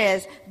it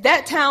says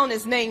that town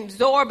is named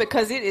Zor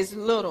because it is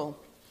little.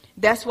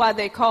 That's why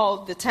they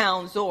called the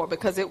town Zor,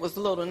 because it was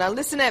little. Now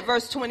listen at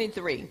verse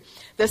 23.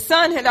 The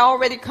sun had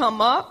already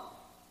come up,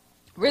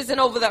 risen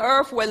over the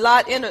earth where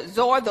Lot entered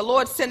Zor. The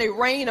Lord sent a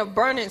rain of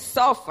burning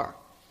sulfur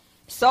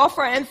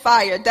and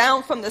fire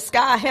down from the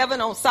sky,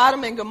 heaven on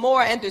Sodom and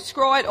Gomorrah, and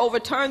destroyed,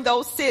 overturned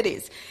those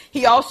cities.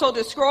 He also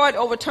destroyed,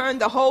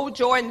 overturned the whole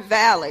Jordan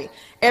Valley,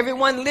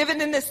 everyone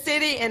living in the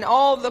city and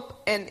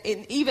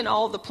even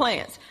all the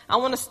plants. I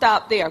want to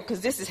stop there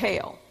because this is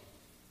hell.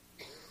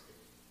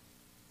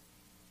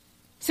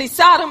 See,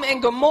 Sodom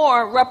and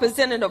Gomorrah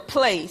represented a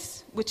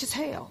place which is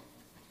hell.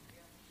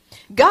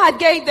 God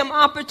gave them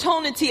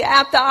opportunity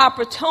after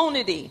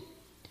opportunity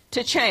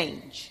to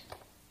change.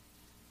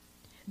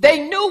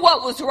 They knew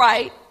what was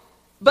right,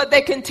 but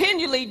they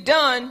continually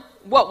done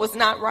what was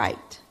not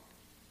right.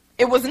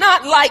 It was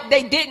not like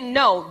they didn't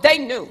know. They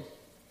knew.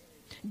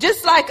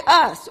 Just like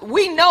us,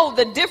 we know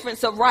the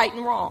difference of right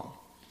and wrong.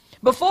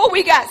 Before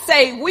we got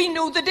saved, we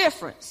knew the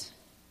difference.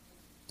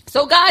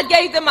 So God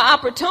gave them an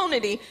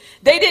opportunity.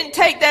 They didn't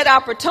take that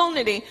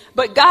opportunity,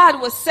 but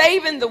God was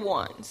saving the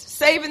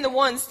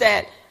ones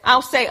that,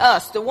 I'll say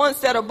us, the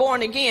ones that are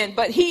born again.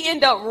 But he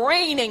ended up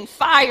raining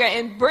fire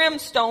and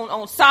brimstone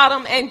on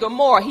Sodom and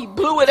Gomorrah. He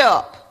blew it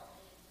up.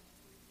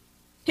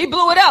 He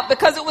blew it up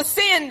because it was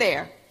sin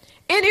there.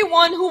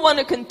 Anyone who want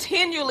to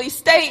continually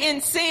stay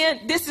in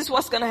sin, this is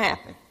what's going to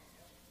happen.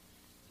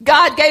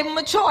 God gave them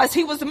a choice.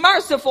 He was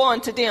merciful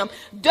unto them.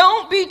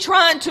 Don't be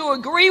trying to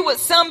agree with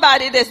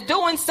somebody that's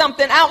doing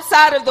something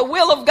outside of the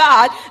will of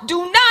God. Do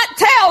not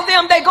tell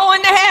them they're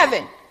going to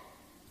heaven.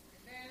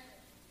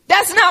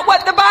 That's not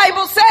what the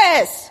Bible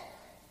says.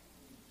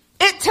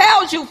 It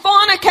tells you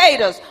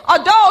fornicators,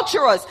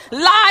 adulterers,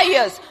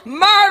 liars,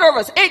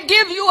 murderers. It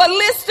gives you a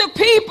list of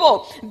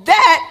people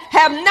that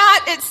have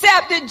not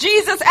accepted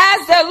Jesus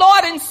as their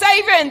Lord and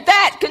Savior and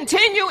that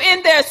continue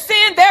in their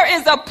sin. There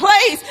is a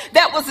place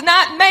that was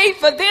not made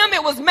for them.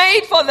 It was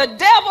made for the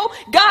devil.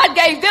 God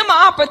gave them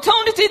an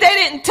opportunity. They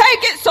didn't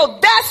take it,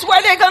 so that's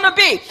where they're going to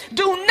be.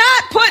 Do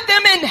not put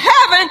them in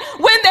heaven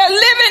when they're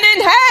living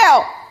in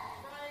hell.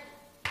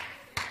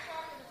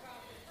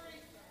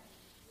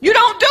 You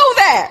don't do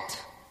that.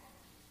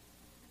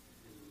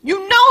 You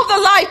know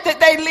the life that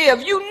they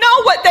live. You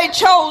know what they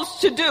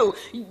chose to do.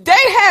 They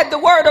had the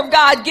word of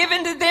God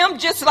given to them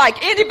just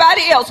like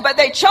anybody else, but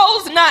they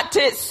chose not to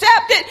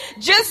accept it,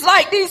 just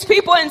like these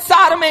people in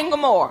Sodom and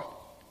Gomorrah.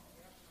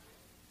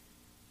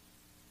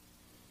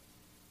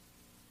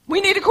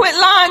 We need to quit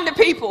lying to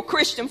people,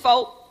 Christian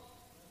folk.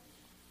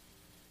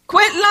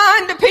 Quit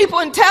lying to people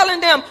and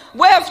telling them,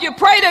 well, if you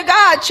pray to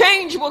God,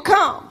 change will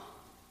come.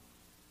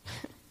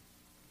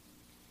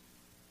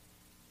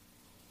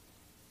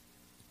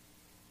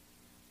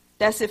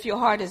 That's if your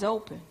heart is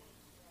open.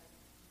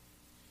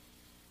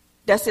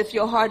 That's if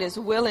your heart is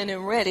willing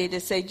and ready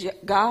to say,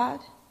 God,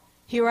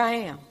 here I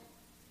am.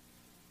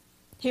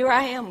 Here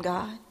I am,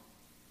 God.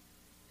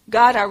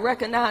 God, I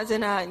recognize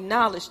and I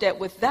acknowledge that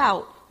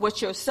without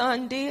what your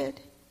son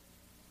did,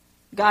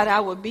 God, I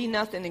would be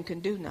nothing and can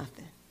do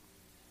nothing.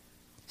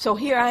 So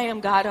here I am,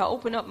 God. I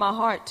open up my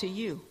heart to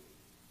you.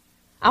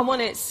 I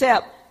want to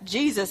accept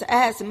Jesus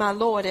as my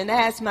Lord and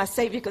as my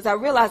Savior because I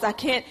realize I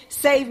can't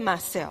save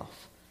myself.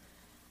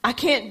 I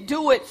can't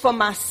do it for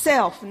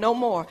myself no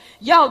more.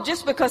 Y'all,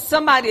 just because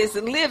somebody is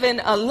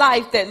living a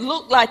life that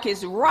look like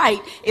it's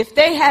right, if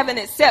they haven't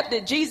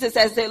accepted Jesus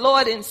as their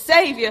Lord and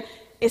Savior,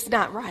 it's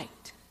not right.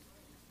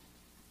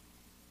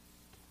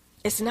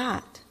 It's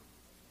not.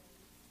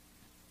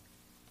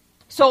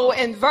 So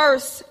in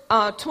verse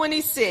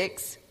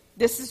 26,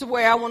 this is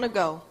where I want to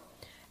go.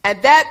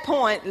 At that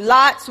point,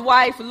 Lot's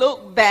wife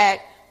looked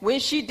back.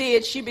 When she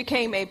did, she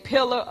became a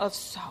pillar of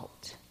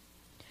salt.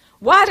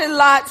 Why did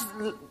Lot's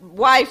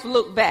wife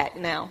look back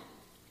now?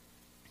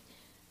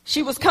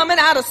 She was coming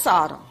out of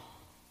Sodom.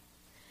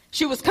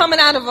 She was coming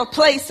out of a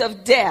place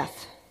of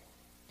death.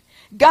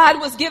 God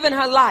was giving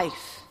her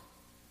life.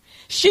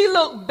 She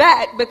looked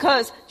back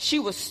because she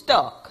was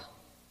stuck.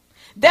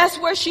 That's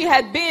where she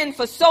had been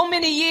for so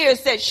many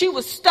years that she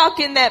was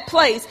stuck in that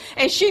place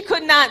and she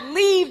could not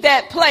leave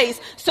that place.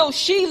 So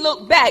she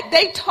looked back.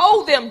 They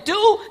told them,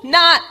 do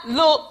not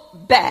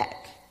look back.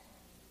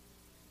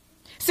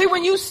 See,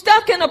 when you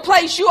stuck in a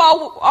place, you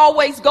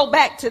always go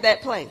back to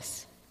that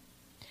place.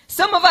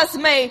 Some of us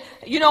may,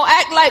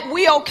 act like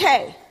we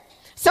okay.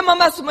 Some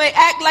of us may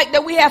act like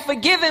that we have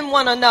forgiven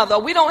one another.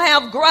 We don't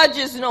have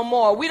grudges no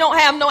more. We don't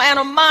have no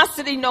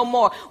animosity no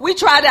more. We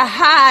try to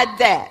hide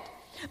that.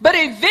 But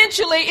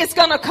eventually it's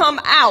going to come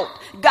out.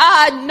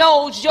 God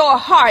knows your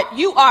heart.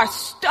 You are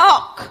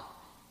stuck.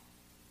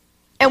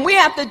 And we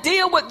have to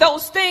deal with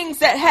those things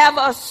that have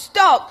us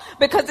stuck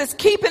because it's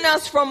keeping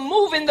us from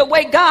moving the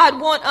way God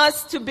wants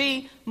us to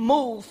be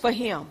moved for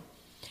him.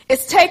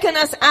 It's taking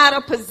us out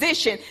of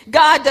position.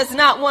 God does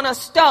not want us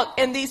stuck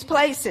in these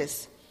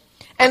places.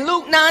 And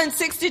Luke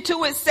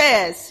 9:62 it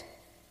says,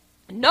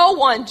 no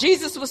one,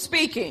 Jesus was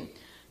speaking,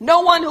 no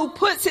one who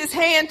puts his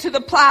hand to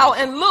the plow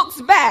and looks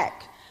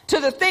back to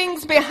the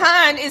things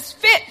behind is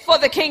fit for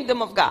the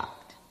kingdom of God.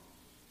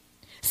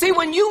 See,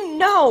 when you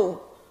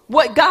know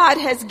what God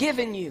has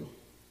given you,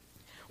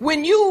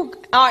 when you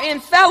are in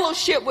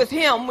fellowship with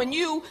him, when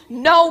you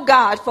know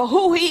God for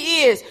who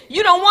he is,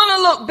 you don't want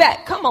to look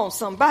back. Come on,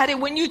 somebody.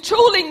 When you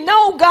truly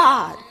know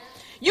God,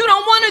 you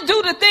don't want to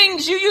do the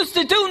things you used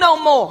to do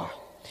no more.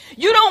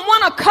 You don't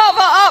want to cover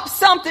up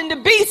something to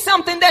be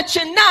something that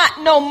you're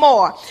not no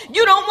more.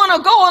 You don't want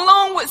to go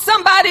along with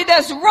somebody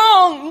that's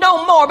wrong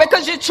no more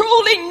because you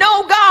truly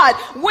know God.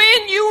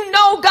 When you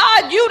know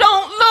God, you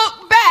don't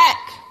look back.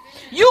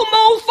 You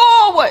move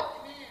forward.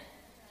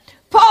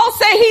 Paul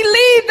said he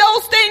leave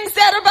those things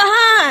that are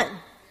behind.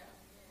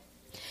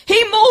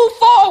 He moved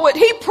forward.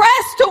 He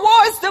pressed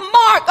towards the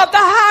mark of the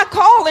high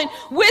calling,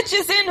 which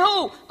is in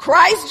who?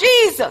 Christ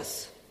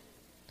Jesus.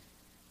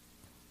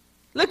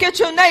 Look at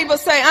your neighbor,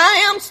 say,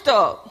 I am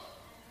stuck.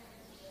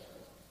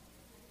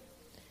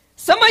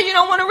 Some of you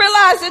don't want to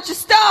realize that you're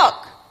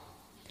stuck.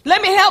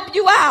 Let me help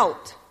you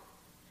out.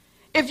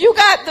 If you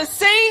got the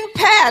same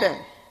pattern,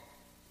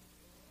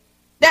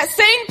 that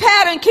same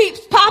pattern keeps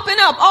popping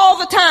up all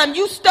the time,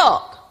 you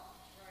stuck.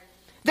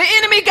 The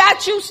enemy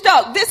got you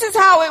stuck. This is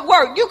how it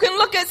works. You can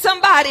look at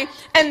somebody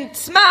and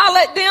smile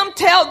at them,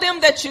 tell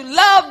them that you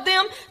love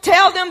them,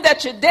 tell them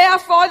that you're there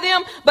for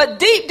them, but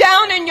deep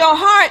down in your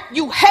heart,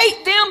 you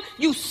hate them,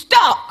 you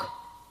stuck.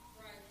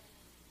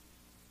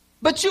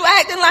 But you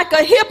acting like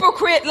a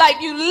hypocrite,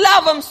 like you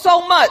love them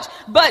so much,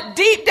 but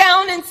deep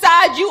down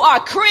inside you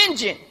are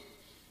cringing.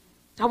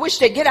 I wish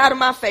they'd get out of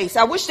my face.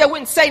 I wish they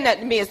wouldn't say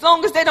nothing to me. As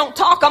long as they don't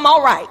talk, I'm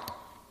all right.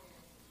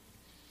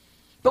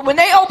 But when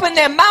they open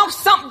their mouth,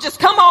 something just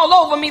come all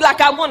over me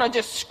like I want to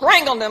just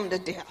strangle them to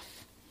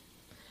death.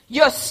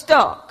 You're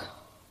stuck.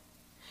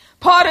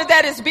 Part of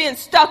that is being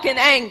stuck in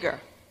anger.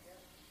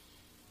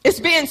 It's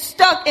being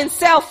stuck in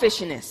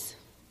selfishness.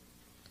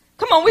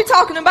 Come on, we're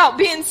talking about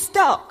being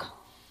stuck.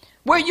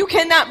 Where you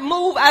cannot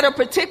move out of a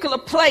particular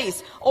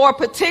place or a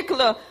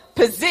particular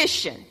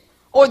position.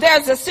 Or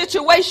there's a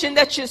situation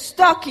that you're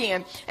stuck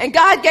in. And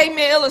God gave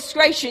me an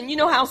illustration. You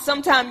know how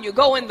sometimes you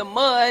go in the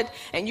mud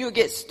and you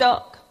get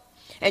stuck?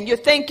 And you're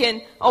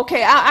thinking,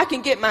 okay, I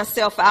can get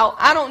myself out.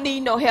 I don't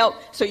need no help.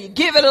 So you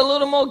give it a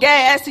little more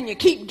gas and you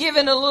keep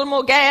giving a little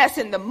more gas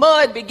and the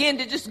mud begin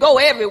to just go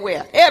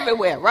everywhere,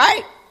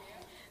 right?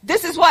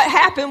 This is what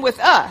happened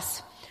with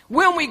us.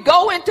 When we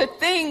go into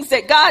things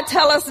that God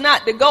tell us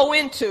not to go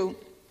into,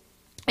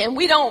 and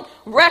we don't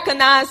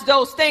recognize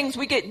those things,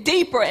 we get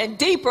deeper and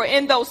deeper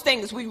in those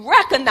things. We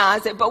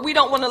recognize it, but we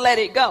don't want to let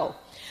it go.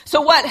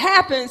 So what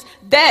happens,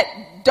 that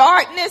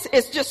darkness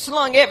is just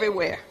slung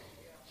everywhere.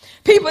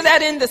 People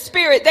that in the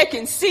spirit, they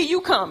can see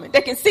you coming.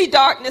 They can see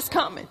darkness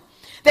coming.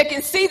 They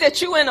can see that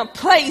you're in a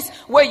place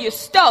where you're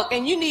stuck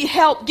and you need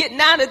help getting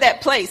out of that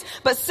place.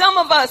 But some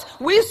of us,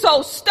 we're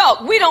so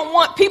stuck. We don't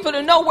want people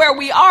to know where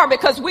we are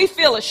because we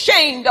feel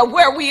ashamed of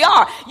where we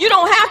are. You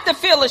don't have to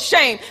feel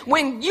ashamed.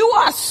 When you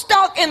are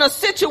stuck in a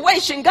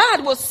situation,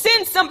 God will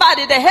send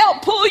somebody to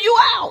help pull you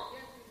out.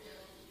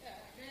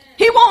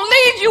 He won't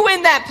leave you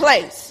in that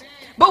place.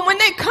 But when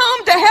they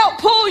come to help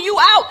pull you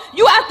out,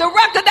 you have to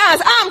recognize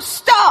I'm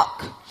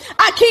stuck.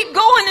 I keep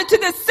going into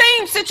the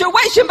same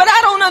situation, but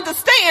I don't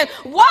understand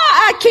why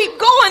I keep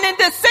going in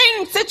the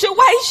same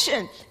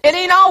situation. It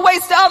ain't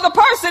always the other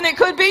person. It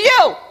could be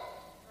you.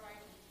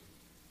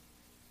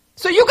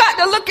 So you got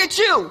to look at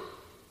you.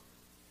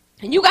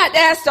 And you got to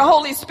ask the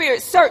Holy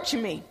Spirit, search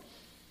me.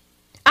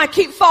 I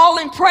keep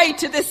falling prey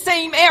to this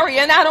same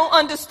area, and I don't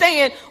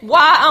understand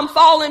why I'm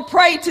falling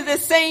prey to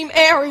this same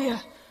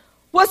area.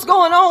 What's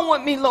going on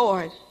with me,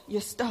 Lord?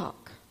 You're stuck.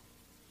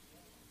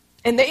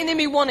 And the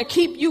enemy want to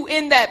keep you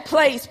in that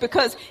place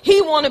because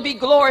he want to be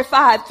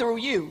glorified through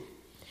you.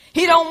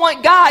 He don't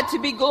want God to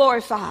be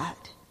glorified.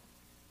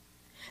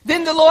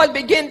 Then the Lord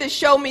began to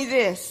show me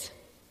this.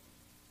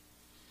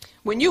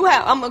 I'm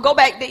going to go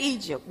back to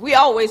Egypt. We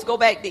always go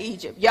back to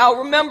Egypt.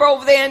 Y'all remember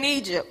over there in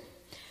Egypt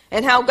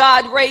and how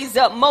God raised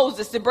up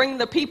Moses to bring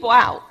the people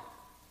out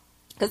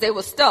because they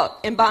were stuck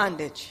in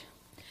bondage.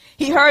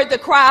 He heard the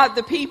cry of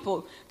the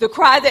people. The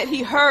cry that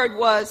he heard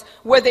was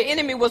where the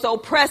enemy was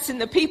oppressing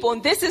the people.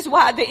 And this is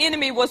why the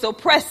enemy was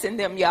oppressing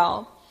them,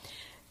 y'all.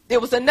 There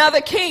was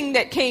another king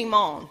that came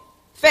on,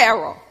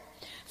 Pharaoh.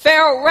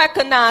 Pharaoh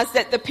recognized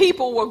that the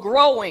people were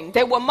growing.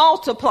 They were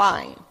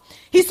multiplying.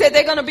 He said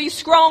they're going to be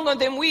stronger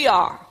than we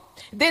are.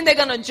 Then they're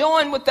going to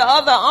join with the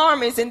other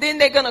armies, and then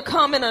they're going to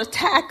come and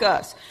attack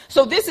us.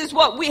 So this is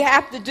what we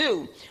have to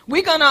do.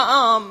 We're going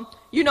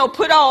to,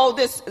 put all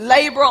this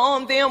labor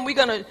on them. We're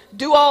going to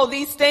do all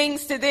these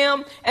things to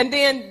them, and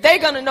then they're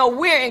going to know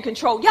we're in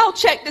control. Y'all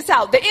check this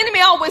out. The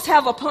enemy always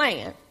have a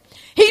plan.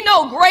 He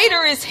know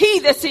greater is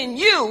he that's in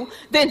you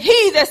than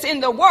he that's in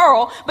the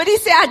world. But he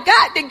said, I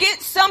got to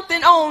get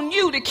something on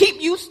you to keep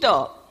you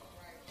stuck.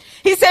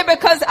 He said,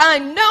 because I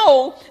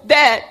know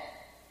that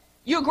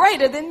you're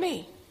greater than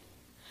me.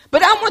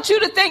 But I want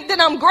you to think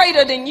that I'm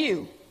greater than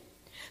you.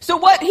 So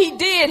what he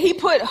did, he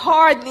put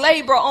hard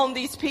labor on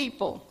these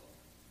people.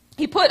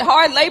 He put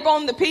hard labor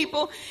on the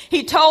people.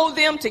 He told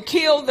them to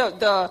kill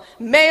the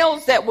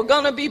males that were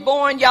going to be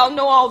born. Y'all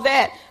know all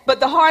that. But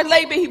the hard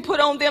labor he put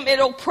on them, it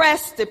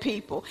oppressed the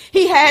people.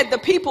 He had the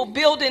people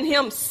building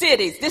him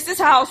cities. This is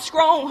how a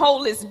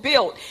stronghold is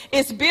built.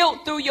 It's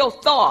built through your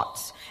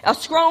thoughts. A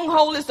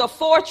stronghold is a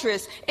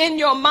fortress in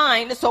your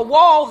mind. It's a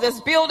wall that's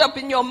built up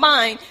in your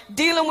mind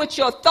dealing with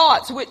your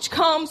thoughts, which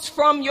comes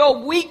from your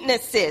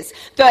weaknesses.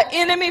 The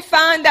enemy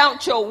find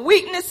out your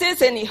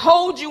weaknesses and he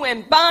holds you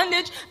in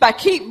bondage by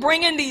keep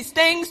bringing these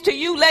things to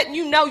you, letting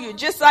you know you're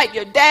just like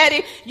your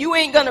daddy. You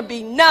ain't going to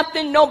be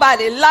nothing.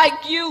 Nobody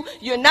like you.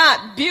 You're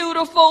not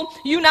beautiful.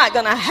 You're not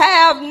going to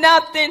have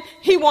nothing.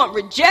 He want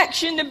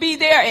rejection to be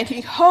there, and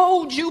he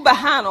holds you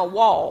behind a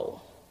wall.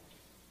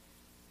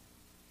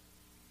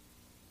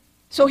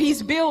 So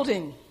he's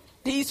building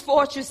these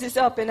fortresses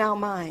up in our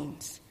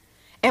minds.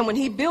 And when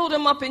he build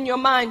them up in your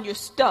mind, you're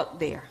stuck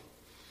there.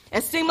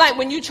 It seems like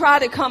when you try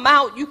to come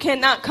out, you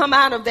cannot come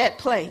out of that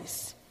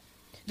place.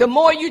 The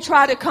more you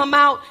try to come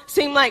out,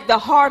 seem like the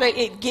harder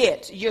it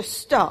gets. You're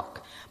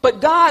stuck.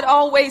 But God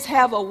always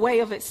have a way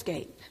of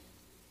escape.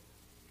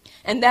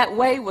 And that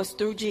way was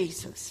through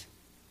Jesus.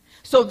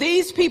 So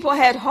these people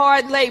had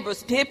hard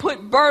labors. They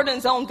put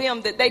burdens on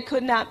them that they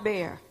could not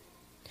bear.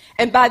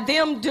 And by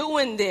them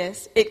doing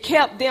this, it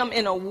kept them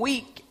in a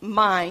weak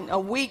mind, a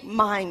weak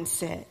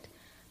mindset.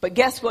 But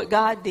guess what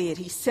God did?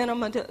 He sent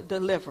them a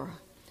deliverer.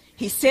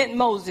 He sent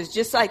Moses,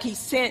 just like he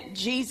sent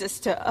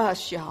Jesus to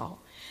us, y'all.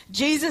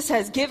 Jesus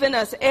has given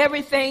us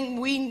everything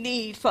we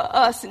need for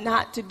us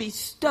not to be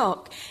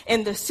stuck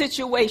in the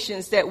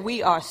situations that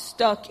we are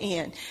stuck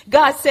in.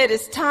 God said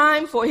it's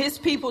time for his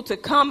people to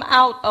come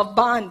out of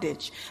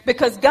bondage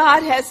because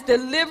God has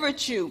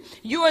delivered you.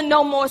 You are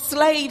no more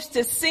slaves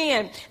to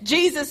sin.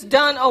 Jesus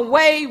done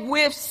away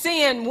with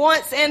sin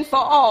once and for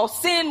all.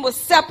 Sin was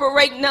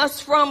separating us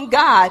from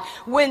God.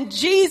 When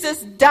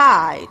Jesus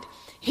died,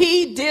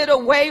 he did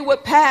away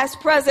with past,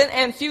 present,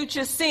 and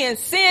future sin.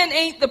 Sin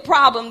ain't the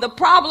problem. The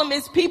problem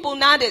is people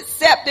not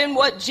accepting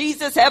what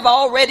Jesus have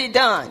already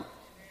done.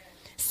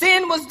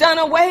 Sin was done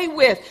away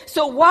with.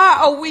 So why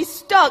are we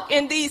stuck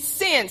in these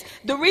sins?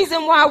 The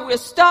reason why we're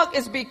stuck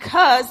is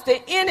because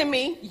the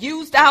enemy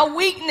used our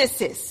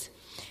weaknesses.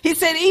 He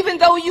said, even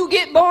though you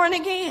get born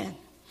again,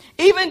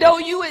 even though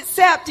you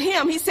accept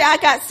him, he said, I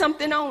got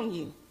something on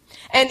you.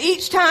 And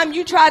each time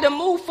you try to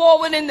move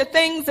forward in the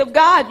things of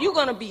God, you're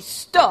going to be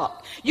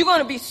stuck. You're going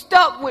to be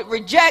stuck with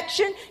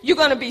rejection. You're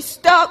going to be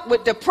stuck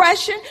with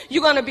depression.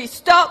 You're going to be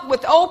stuck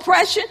with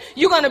oppression.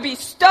 You're going to be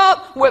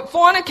stuck with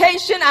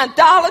fornication,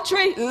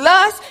 idolatry,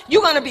 lust.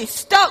 You're going to be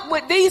stuck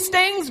with these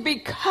things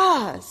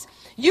because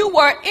you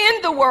were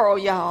in the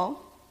world,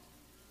 y'all,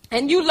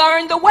 and you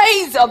learned the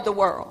ways of the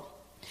world.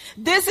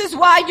 This is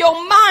why your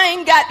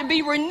mind got to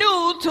be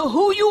renewed to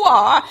who you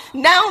are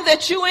now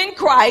that you're in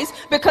Christ.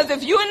 Because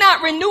if you're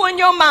not renewing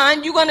your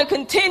mind, you're going to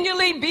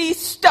continually be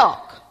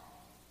stuck.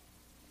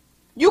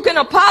 You can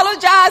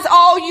apologize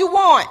all you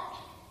want.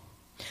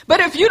 But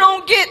if you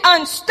don't get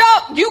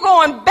unstuck, you're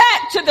going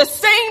back to the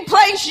same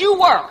place you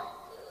were.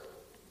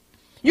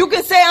 You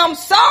can say, I'm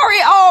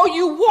sorry all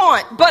you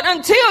want. But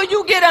until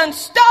you get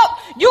unstuck,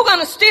 you're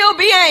going to still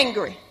be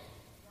angry.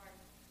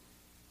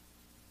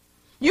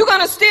 You're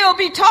going to still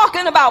be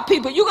talking about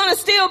people. You're going to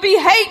still be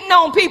hating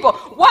on people.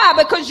 Why?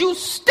 Because you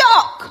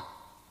stuck.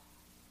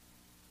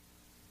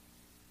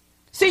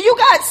 See, you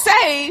got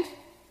saved,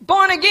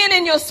 born again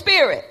in your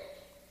spirit.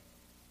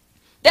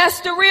 That's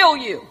the real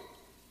you.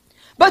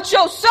 But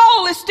your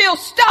soul is still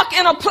stuck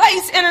in a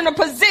place and in a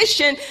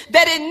position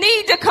that it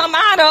needs to come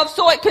out of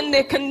so it can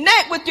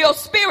connect with your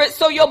spirit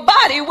so your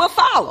body will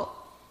follow.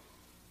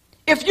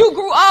 If you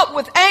grew up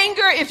with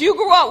anger, if you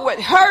grew up with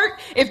hurt,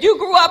 if you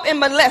grew up in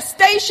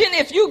molestation,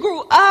 if you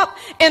grew up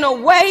in a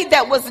way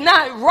that was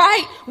not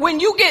right, when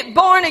you get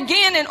born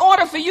again, in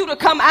order for you to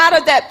come out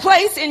of that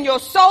place in your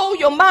soul,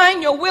 your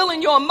mind, your will,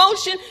 and your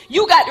emotion,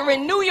 you got to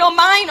renew your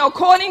mind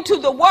according to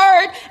the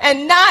word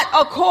and not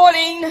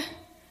according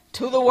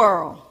to the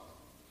world.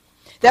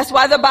 That's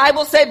why the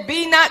Bible said,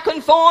 be not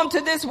conformed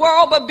to this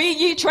world, but be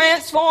ye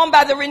transformed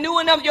by the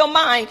renewing of your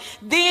mind.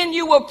 Then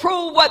you will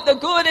prove what the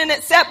good and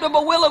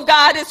acceptable will of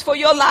God is for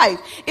your life.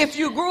 If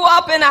you grew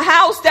up in a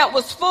house that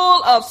was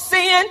full of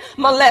sin,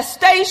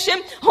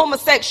 molestation,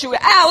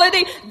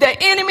 homosexuality, the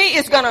enemy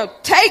is going to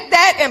take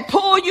that and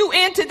pull you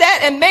into that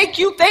and make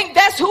you think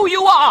that's who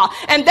you are.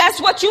 And that's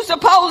what you're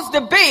supposed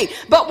to be.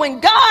 But when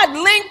God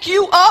link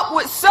you up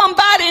with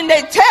somebody and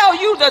they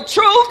tell you the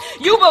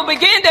truth, you will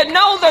begin to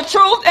know the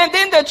truth, and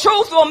then the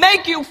truth will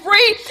make you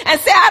free and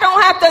say, I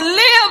don't have to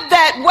live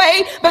that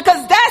way,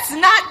 because that's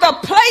not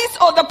the place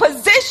or the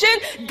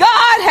position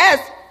God has.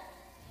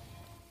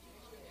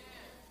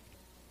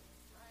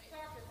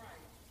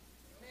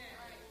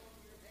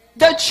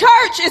 The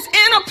church is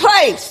in a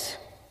place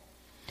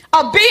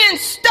of being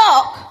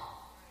stuck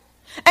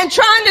and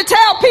trying to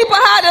tell people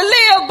how to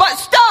live, but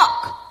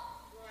stuck.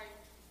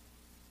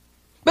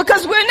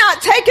 Because we're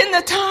not taking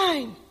the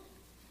time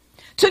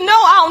to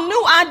know our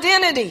new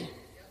identity,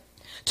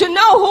 to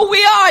know who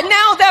we are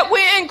now that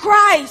we're in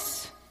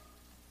Christ.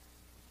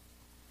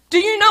 Do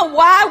you know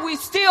why we're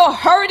still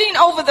hurting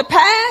over the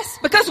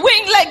past? Because we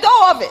ain't let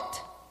go of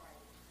it.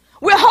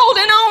 We're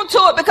holding on to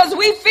it because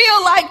we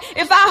feel like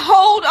if I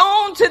hold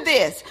on to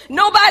this,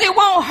 nobody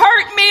won't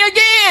hurt me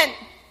again.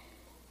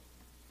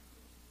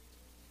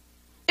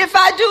 If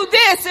I do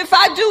this, if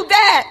I do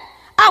that,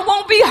 I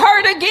won't be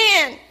hurt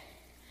again.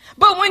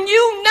 But when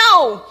you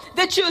know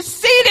that you're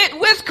seated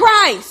with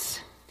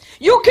Christ,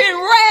 you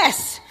can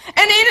rest.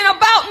 And it ain't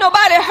about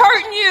nobody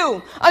hurting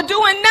you or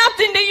doing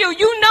nothing to you.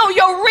 You know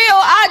your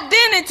real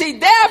identity.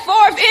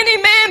 Therefore, if any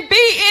man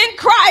be in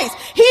Christ,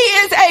 he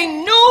is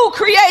a new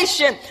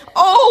creation.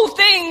 Old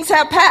things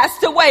have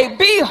passed away.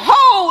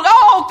 Behold,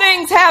 all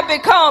things have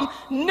become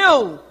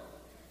new.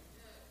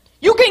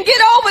 You can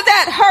get over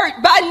that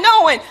hurt by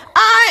knowing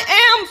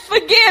I am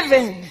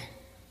forgiven.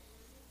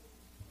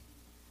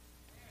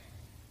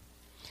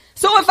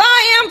 So if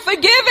I am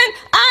forgiven,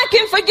 I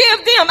can forgive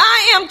them.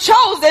 I am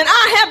chosen.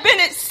 I have been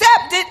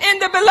accepted in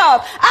the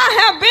beloved. I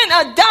have been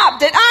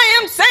adopted. I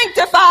am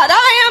sanctified.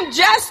 I am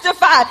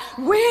justified.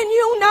 When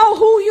you know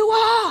who you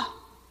are,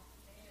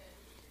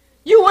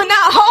 you will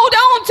not hold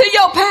on to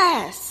your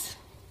past.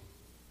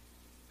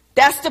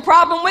 That's the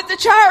problem with the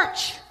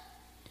church.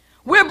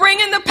 We're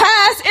bringing the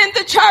past in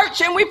the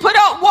church and we put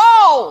up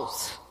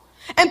walls.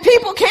 And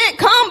people can't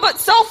come but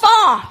so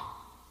far.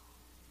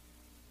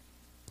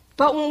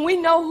 But when we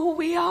know who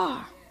we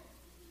are,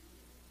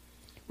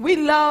 we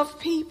love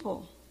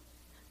people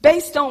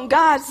based on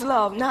God's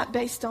love, not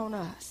based on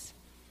us.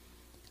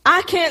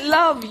 I can't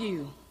love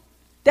you.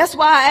 That's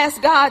why I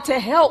ask God to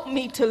help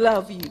me to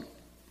love you.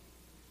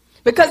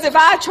 Because if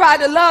I try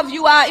to love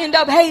you, I end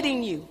up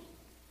hating you.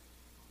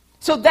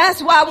 So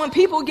that's why when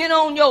people get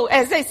on your,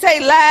 as they say,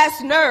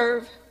 last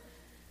nerve,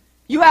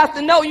 you have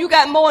to know you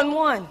got more than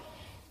one.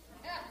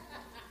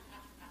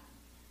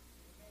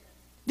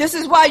 This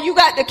is why you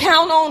got to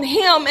count on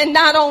him and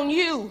not on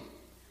you.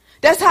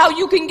 That's how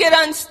you can get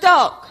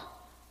unstuck.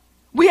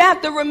 We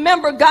have to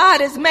remember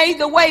God has made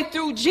the way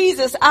through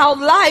Jesus. Our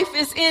life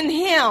is in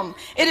him.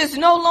 It is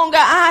no longer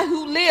I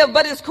who live,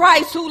 but it's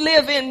Christ who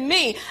live in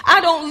me. I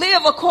don't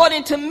live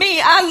according to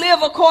me. I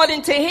live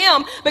according to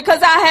him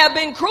because I have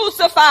been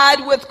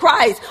crucified with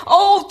Christ.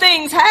 Old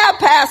things have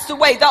passed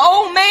away. The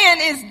old man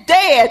is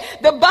dead.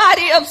 The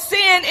body of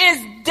sin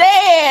is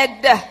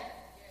dead.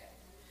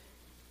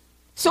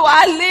 So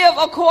I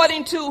live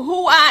according to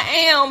who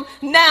I am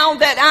now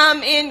that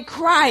I'm in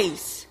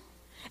Christ.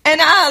 And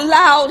I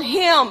allowed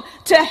him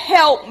to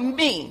help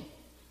me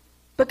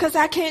because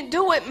I can't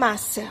do it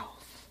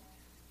myself.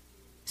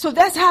 So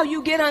that's how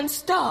you get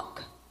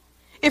unstuck.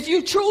 If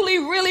you truly,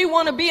 really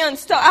want to be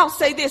unstuck, I'll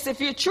say this. If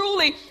you're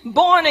truly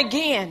born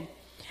again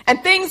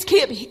and things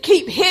keep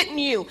hitting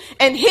you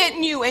and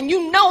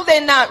you know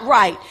they're not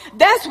right,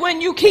 that's when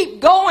you keep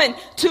going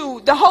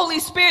to the Holy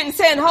Spirit and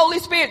saying, Holy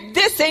Spirit,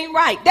 this ain't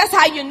right. That's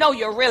how you know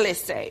you're really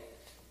saved.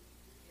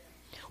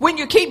 When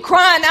you keep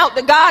crying out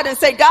to God and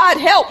say, God,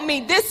 help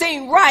me. This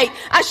ain't right.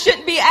 I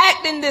shouldn't be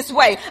acting this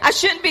way. I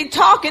shouldn't be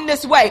talking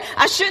this way.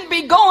 I shouldn't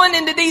be going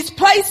into these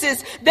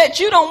places that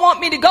you don't want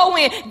me to go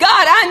in.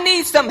 God, I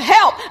need some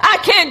help. I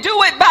can't do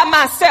it by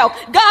myself.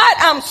 God,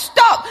 I'm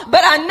stuck, but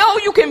I know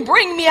you can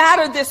bring me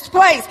out of this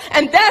place.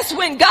 And that's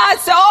when God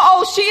said,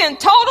 oh, she in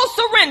total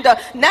surrender.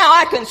 Now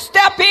I can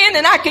step in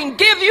and I can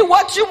give you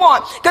what you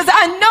want. Because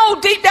I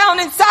know deep down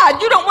inside,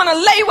 you don't want to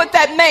lay with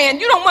that man.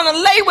 You don't want to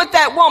lay with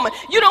that woman.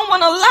 You don't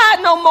want to lie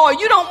no more.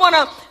 You don't want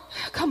to.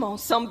 Come on,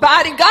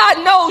 somebody.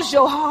 God knows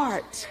your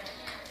heart.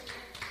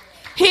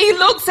 He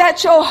looks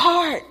at your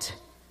heart.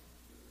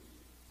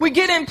 We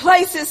get in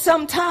places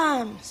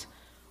sometimes.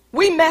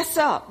 We mess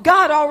up.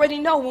 God already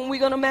knows when we're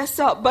going to mess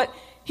up, but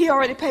he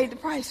already paid the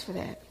price for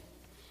that.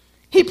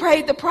 He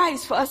paid the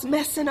price for us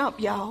messing up,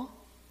 y'all.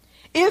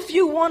 If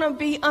you want to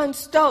be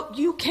unstuck,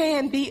 you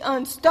can be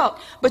unstuck,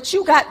 but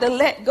you got to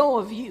let go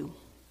of you.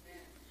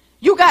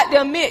 You got to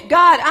admit,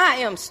 God, I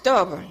am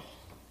stubborn.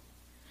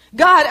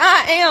 God,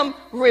 I am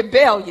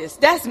rebellious.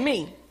 That's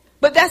me.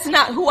 But that's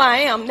not who I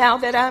am now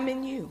that I'm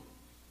in you.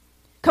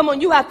 Come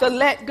on, you have to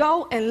let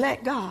go and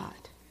let God.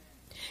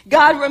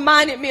 God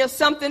reminded me of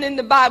something in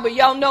the Bible.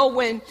 Y'all know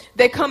when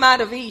they come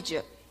out of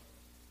Egypt.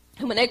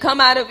 And when they come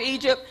out of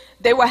Egypt,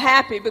 they were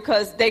happy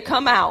because they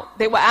come out.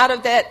 They were out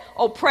of that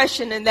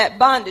oppression and that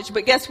bondage.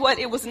 But guess what?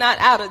 It was not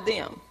out of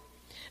them.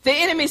 The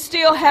enemy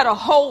still had a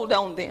hold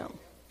on them.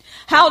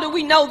 How do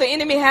we know the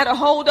enemy had a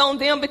hold on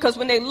them? Because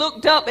when they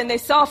looked up and they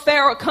saw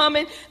Pharaoh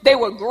coming, they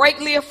were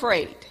greatly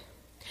afraid.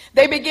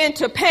 They began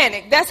to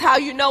panic. That's how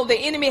you know the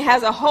enemy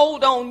has a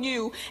hold on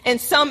you in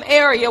some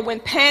area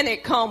when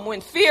panic come, when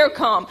fear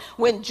come,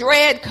 when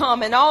dread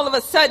come, and all of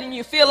a sudden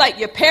you feel like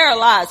you're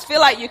paralyzed, feel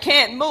like you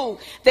can't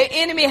move. The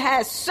enemy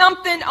has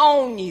something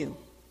on you.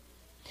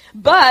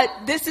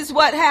 But this is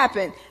what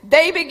happened.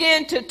 They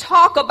began to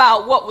talk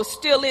about what was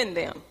still in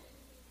them.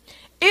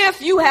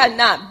 If you had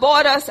not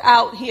brought us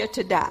out here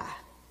to die,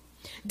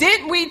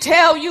 didn't we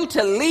tell you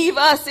to leave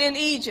us in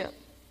Egypt?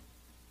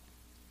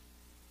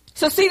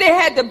 So see, they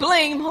had to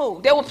blame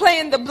who? They were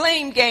playing the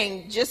blame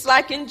game, just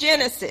like in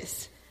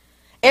Genesis.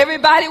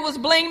 Everybody was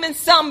blaming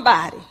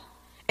somebody,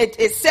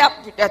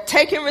 except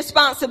taking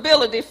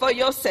responsibility for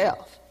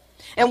yourself.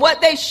 And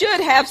what they should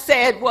have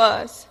said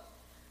was,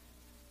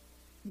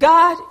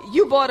 God,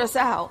 you brought us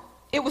out.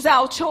 It was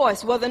our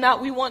choice whether or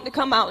not we want to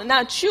come out, and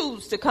I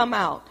choose to come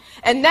out.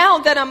 And now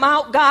that I'm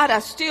out, God, I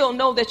still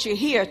know that you're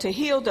here to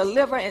heal,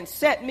 deliver, and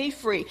set me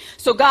free.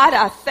 So God,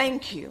 I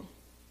thank you.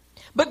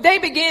 But they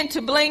began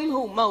to blame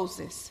who?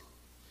 Moses,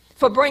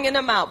 for bringing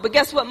them out. But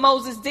guess what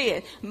Moses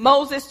did?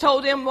 Moses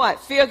told them what?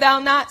 Fear thou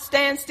not,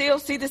 stand still,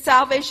 see the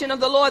salvation of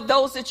the Lord.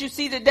 Those that you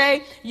see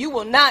today, you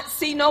will not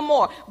see no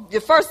more.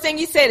 The first thing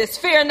he said is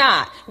fear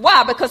not.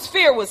 Why? Because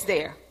fear was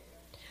there.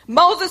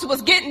 Moses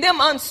was getting them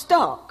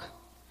unstuck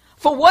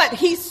for what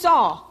he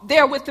saw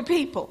there with the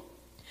people.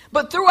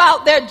 But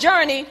throughout their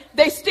journey,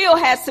 they still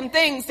had some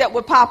things that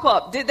would pop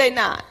up, did they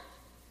not?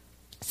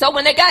 So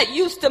when they got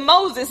used to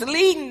Moses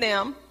leading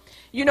them,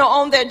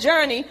 on their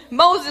journey,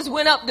 Moses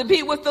went up to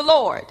be with the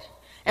Lord.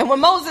 And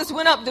when Moses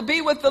went up to be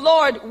with the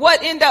Lord,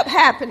 what ended up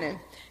happening?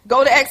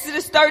 Go to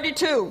Exodus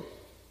 32.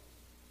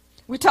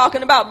 We're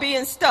talking about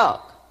being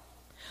stuck.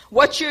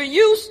 What you're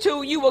used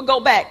to, you will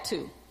go back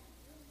to.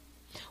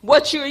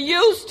 What you're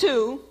used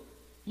to,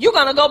 you're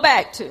going to go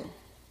back to.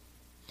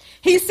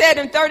 He said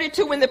in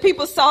 32, when the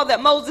people saw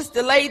that Moses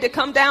delayed to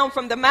come down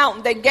from the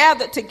mountain, they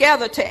gathered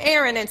together to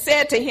Aaron and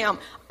said to him,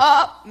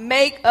 up,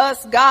 make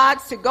us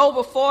gods to go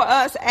before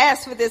us.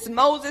 As for this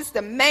Moses,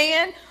 the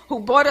man who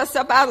brought us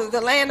up out of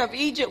the land of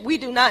Egypt, we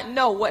do not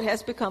know what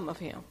has become of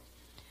him.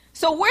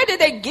 So where did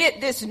they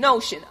get this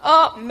notion?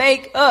 Up,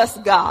 make us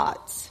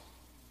gods.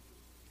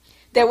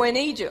 They were in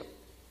Egypt.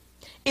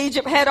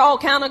 Egypt had all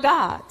kind of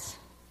gods.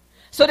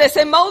 So they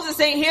said, Moses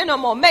ain't here no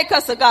more. Make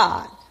us a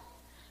god.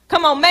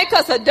 Come on, make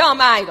us a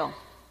dumb idol.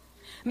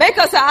 Make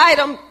us an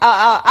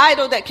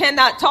idol that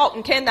cannot talk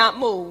and cannot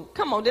move.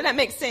 Come on, did that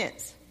make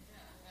sense?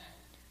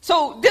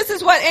 So this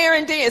is what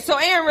Aaron did. So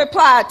Aaron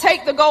replied,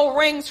 take the gold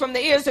rings from the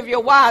ears of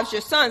your wives,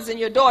 your sons, and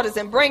your daughters,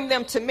 and bring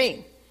them to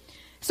me.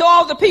 So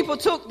all the people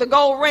took the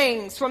gold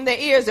rings from their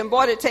ears and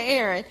brought it to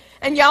Aaron.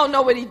 And y'all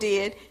know what he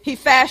did. He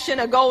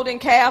fashioned a golden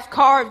calf,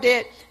 carved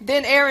it.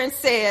 Then Aaron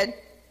said,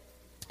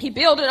 he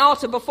built an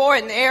altar before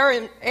it,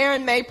 and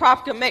Aaron made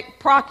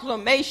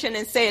proclamation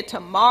and said,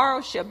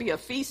 tomorrow shall be a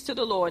feast to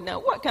the Lord. Now,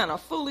 what kind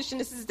of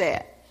foolishness is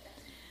that?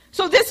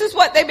 So this is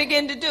what they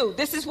began to do.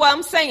 This is what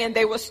I'm saying.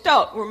 They were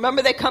stuck.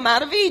 Remember, they come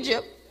out of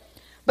Egypt,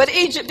 but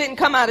Egypt didn't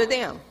come out of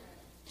them.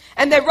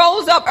 And they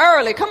rose up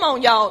early. Come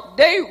on, y'all.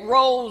 They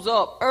rose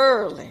up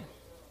early.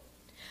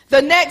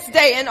 The next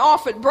day and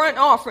offered burnt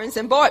offerings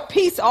and brought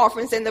peace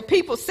offerings, and the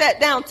people sat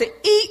down to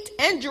eat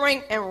and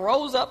drink and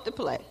rose up to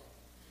play.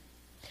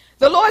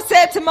 The Lord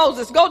said to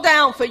Moses, go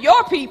down, for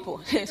your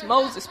people, it's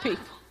Moses'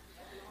 people.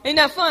 Ain't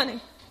that funny?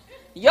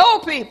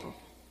 Your people,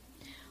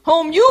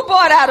 whom you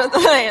brought out of the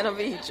land of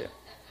Egypt,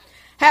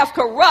 have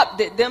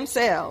corrupted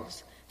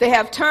themselves. They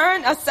have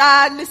turned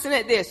aside, listen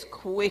at this,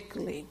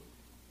 quickly,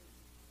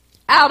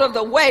 out of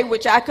the way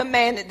which I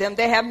commanded them.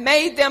 They have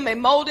made them a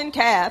molten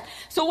calf.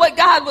 So what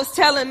God was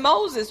telling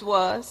Moses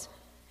was,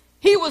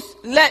 he was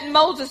letting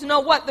Moses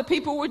know what the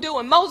people were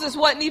doing. Moses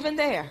wasn't even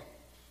there.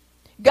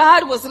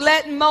 God was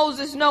letting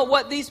Moses know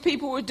what these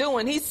people were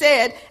doing. He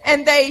said,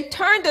 and they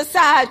turned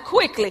aside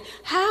quickly.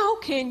 How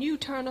can you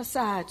turn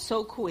aside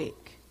so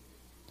quick?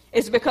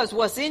 It's because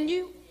what's in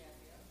you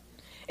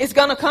is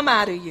going to come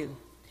out of you.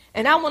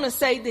 And I want to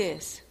say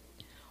this.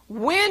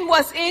 When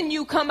what's in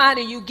you come out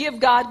of you, give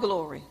God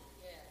glory.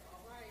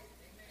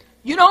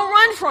 You don't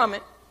run from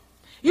it.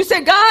 You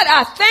say, God,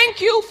 I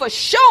thank you for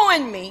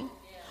showing me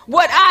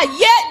what I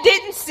yet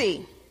didn't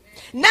see.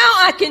 Now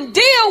I can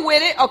deal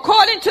with it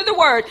according to the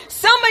word.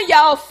 Some of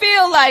y'all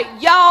feel like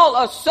y'all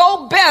are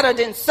so better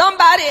than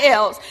somebody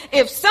else.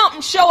 If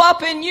something show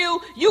up in you,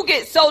 you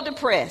get so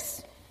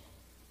depressed.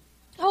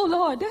 Oh,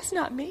 Lord, that's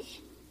not me.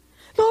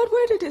 Lord,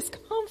 where did this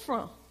come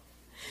from?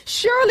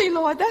 Surely,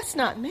 Lord, that's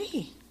not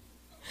me.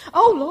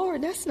 Oh,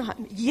 Lord, that's not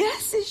me.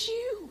 Yes, it's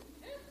you.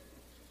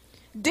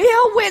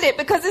 Deal with it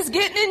because it's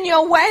getting in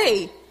your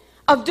way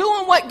of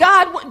doing what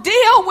God,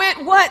 deal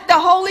with what the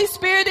Holy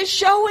Spirit is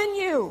showing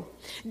you.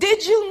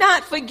 Did you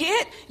not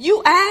forget?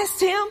 You asked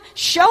him,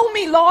 show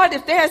me, Lord,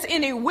 if there's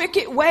any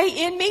wicked way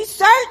in me.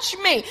 Search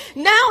me.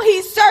 Now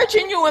he's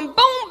searching you and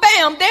boom,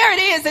 bam, there it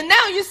is. And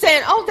now you're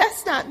saying, oh,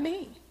 that's not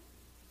me.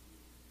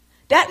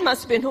 That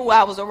must have been who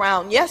I was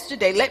around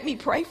yesterday. Let me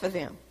pray for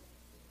them.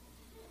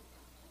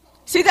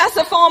 See, that's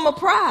a form of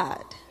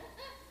pride.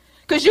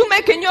 Because you're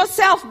making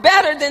yourself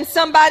better than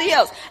somebody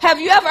else. Have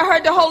you ever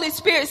heard the Holy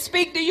Spirit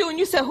speak to you and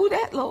you say, who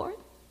that, Lord?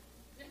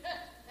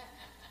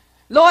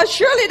 Lord,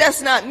 surely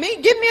that's not me.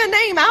 Give me a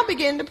name. I'll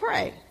begin to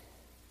pray.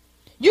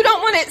 You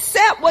don't want to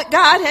accept what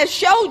God has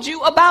showed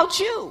you about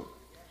you.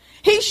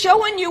 He's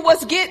showing you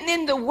what's getting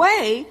in the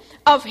way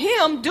of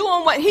him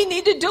doing what he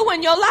need to do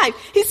in your life.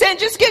 He said,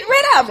 just get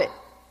rid of it.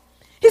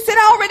 He said,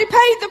 I already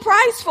paid the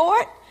price for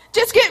it.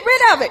 Just get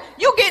rid of it.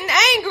 You're getting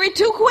angry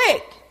too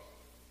quick.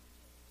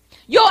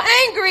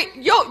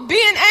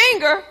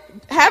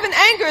 Having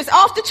anger is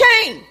off the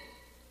chain.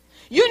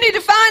 You need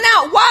to find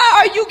out, why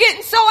are you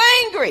getting so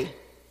angry?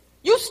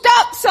 You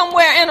stuck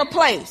somewhere in a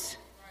place.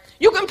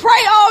 You can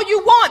pray all you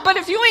want, but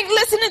if you ain't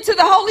listening to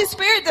the Holy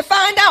Spirit to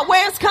find out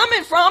where it's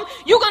coming from,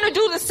 you're going to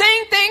do the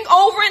same thing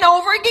over and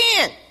over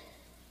again.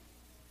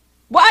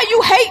 Why are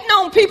you hating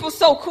on people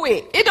so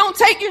quick? It don't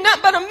take you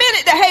nothing but a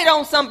minute to hate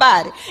on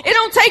somebody. It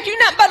don't take you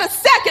nothing but a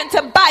second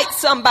to bite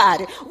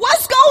somebody.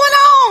 What's going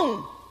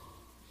on?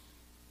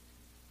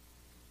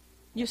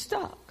 You're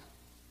stuck.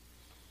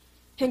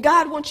 And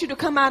God wants you to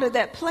come out of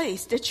that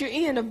place that you're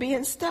in of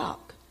being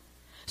stuck.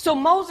 So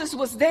Moses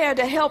was there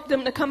to help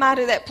them to come out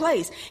of that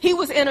place. He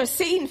was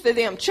interceding for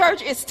them.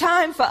 Church, it's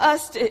time for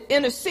us to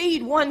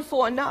intercede one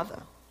for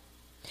another.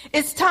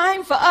 It's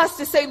time for us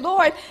to say,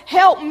 Lord,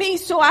 help me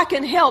so I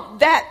can help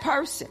that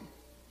person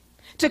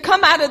to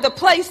come out of the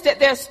place that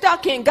they're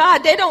stuck in.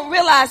 God, they don't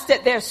realize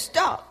that they're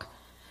stuck.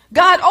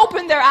 God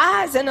opened their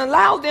eyes and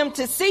allowed them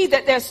to see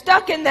that they're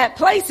stuck in that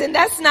place, and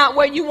that's not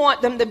where you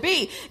want them to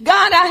be.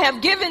 God, I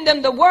have given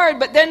them the word,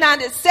 but they're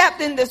not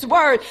accepting this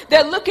word.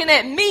 They're looking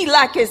at me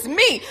like it's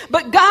me.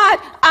 But God,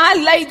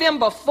 I lay them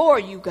before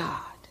you, God.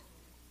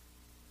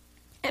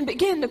 And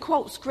begin to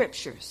quote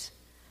scriptures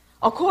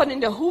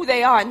according to who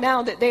they are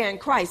now that they're in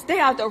Christ. They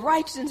are the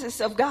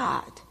righteousness of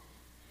God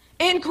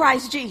in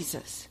Christ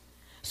Jesus.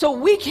 So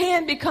we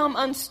can become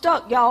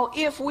unstuck, y'all,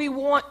 if we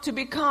want to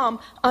become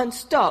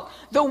unstuck.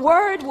 The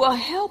word will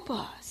help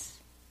us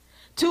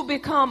to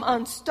become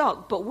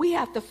unstuck, but we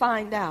have to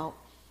find out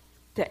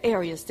the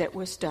areas that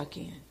we're stuck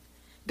in.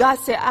 God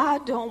said, I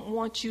don't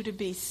want you to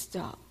be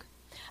stuck.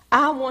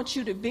 I want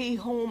you to be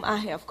whom I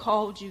have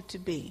called you to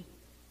be.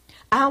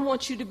 I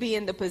want you to be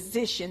in the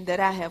position that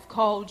I have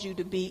called you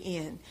to be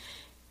in.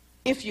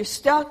 If you're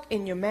stuck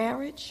in your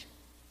marriage,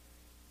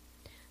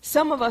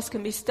 some of us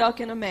can be stuck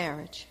in a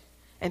marriage.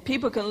 And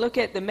people can look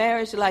at the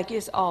marriage like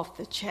it's off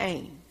the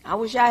chain. I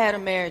wish I had a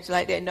marriage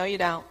like that. No, you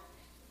don't.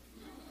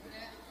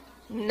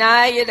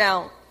 No, you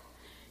don't.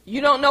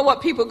 You don't know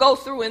what people go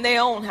through in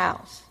their own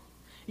house.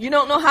 You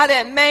don't know how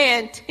that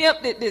man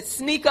tempted to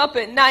sneak up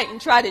at night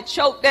and try to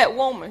choke that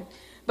woman.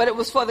 But it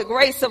was for the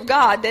grace of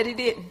God that he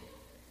didn't.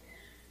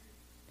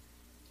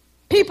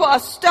 People are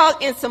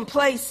stuck in some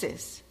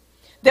places.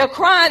 They're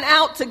crying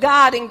out to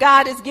God, and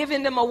God is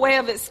giving them a way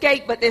of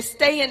escape, but they're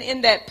staying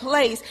in that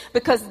place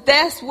because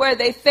that's where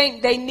they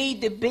think they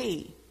need to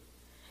be.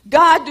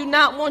 God do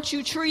not want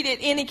you treated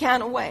any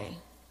kind of way.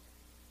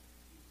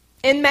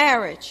 In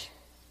marriage,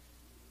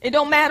 it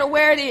don't matter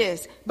where it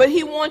is, but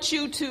he wants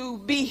you to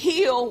be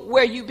healed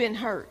where you've been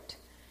hurt.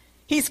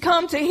 He's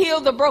come to heal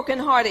the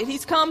brokenhearted.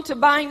 He's come to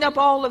bind up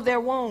all of their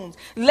wounds.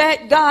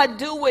 Let God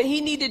do what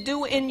he need to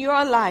do in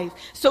your life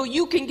so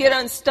you can get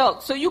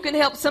unstuck, so you can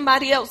help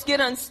somebody else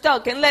get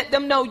unstuck and let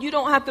them know you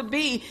don't have to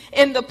be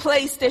in the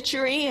place that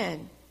you're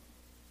in.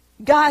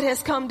 God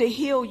has come to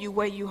heal you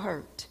where you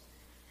hurt.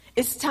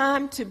 It's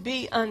time to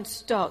be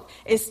unstuck.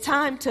 It's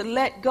time to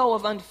let go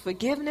of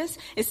unforgiveness.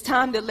 It's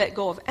time to let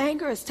go of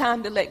anger. It's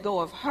time to let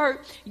go of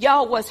hurt.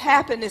 Y'all, what's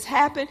happened is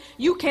happened.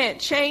 You can't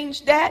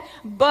change that,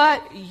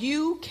 but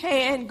you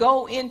can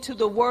go into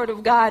the word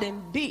of God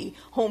and be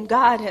whom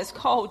God has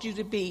called you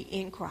to be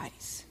in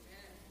Christ.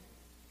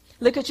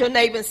 Look at your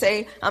neighbor and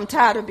say, I'm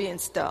tired of being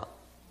stuck.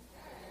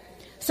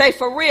 Say,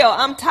 for real,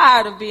 I'm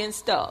tired of being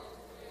stuck.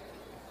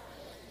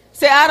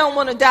 Say, I don't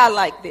want to die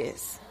like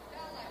this.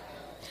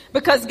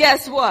 Because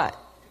guess what?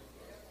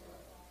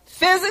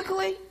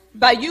 Physically,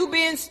 by you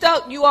being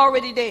stuck, you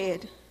already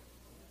dead.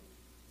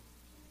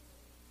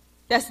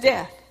 That's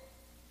death.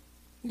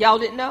 Y'all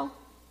didn't know?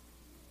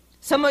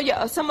 Some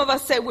of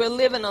us say we're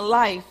living a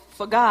life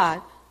for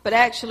God, but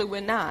actually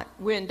we're not.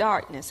 We're in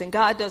darkness, and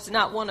God does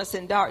not want us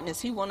in darkness.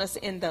 He wants us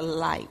in the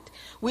light.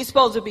 We're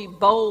supposed to be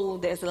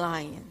bold as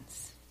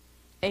lions.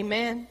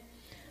 Amen?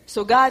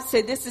 So God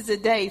said this is a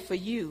day for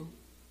you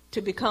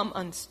to become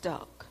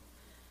unstuck.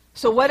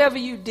 So whatever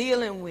you're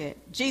dealing with,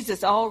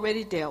 Jesus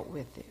already dealt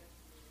with it.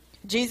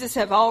 Jesus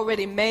have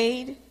already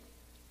made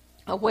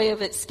a way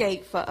of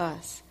escape for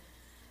us.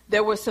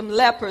 There were some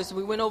lepers.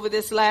 We went over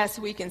this last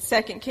week in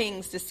 2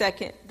 Kings, the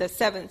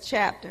 7th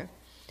chapter.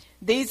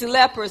 These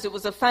lepers, it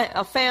was a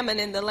famine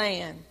in the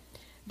land.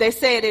 They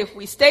said if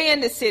we stay in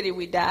the city,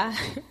 we die.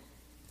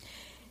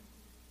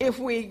 If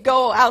we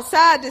go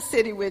outside the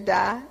city, we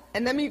die.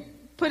 And let me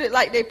put it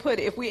like they put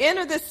it. If we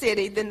enter the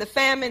city, then the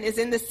famine is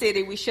in the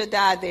city. We shall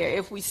die there.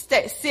 If we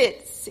sit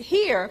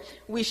here,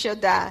 we shall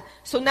die.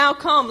 So now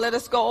come, let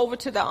us go over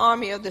to the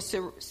army of the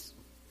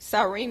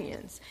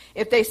Syrians.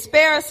 If they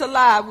spare us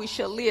alive, we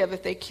shall live.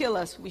 If they kill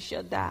us, we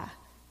shall die.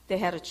 They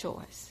had a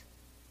choice.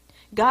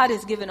 God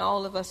has given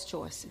all of us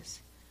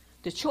choices.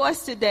 The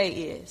choice today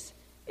is,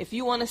 if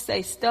you want to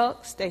stay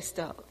stuck, stay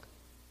stuck.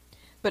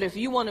 But if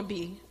you want to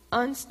be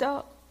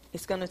unstuck,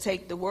 it's going to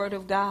take the word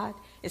of God.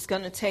 It's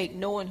going to take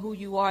knowing who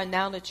you are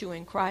now that you're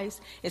in Christ.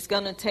 It's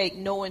going to take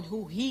knowing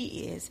who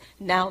he is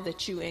now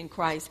that you're in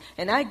Christ.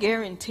 And I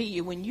guarantee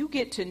you, when you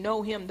get to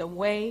know him the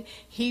way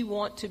he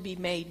wants to be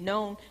made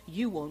known,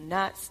 you will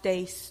not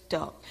stay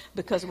stuck.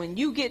 Because when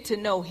you get to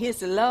know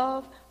his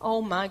love,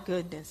 oh my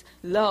goodness,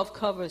 love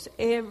covers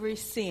every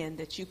sin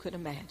that you could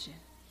imagine.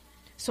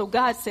 So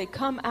God said,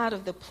 come out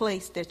of the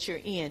place that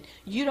you're in.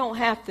 You don't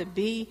have to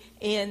be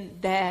in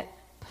that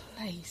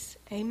place.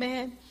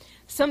 Amen.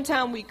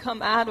 Sometimes we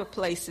come out of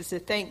places to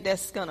think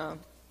that's going to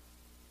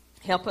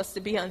help us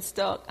to be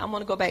unstuck. I'm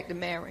going to go back to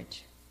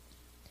marriage.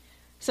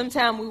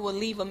 Sometimes we will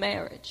leave a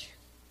marriage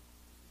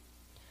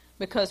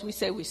because we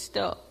say we're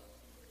stuck.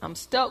 I'm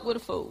stuck with a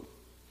fool.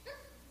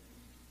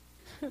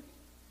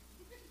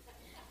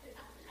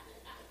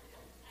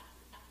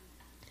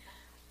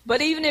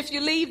 But even if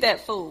you leave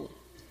that fool,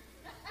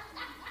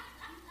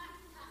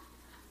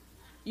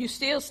 you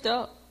still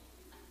stuck.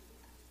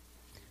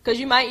 Because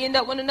you might end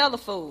up with another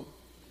fool.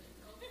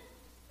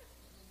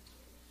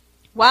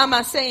 Why am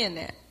I saying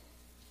that?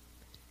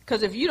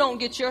 Because if you don't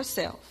get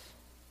yourself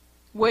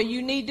where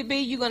you need to be,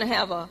 you're going to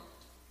have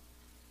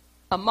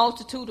a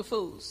multitude of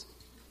fools.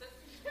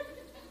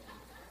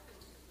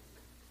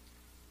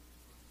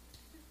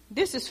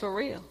 This is for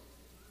real.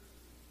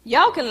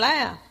 Y'all can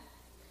laugh.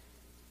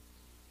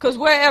 Because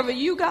wherever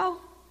you go,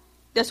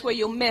 that's where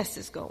your mess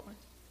is going.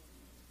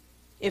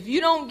 If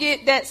you don't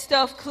get that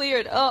stuff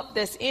cleared up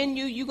that's in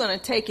you, you're going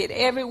to take it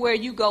everywhere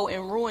you go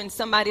and ruin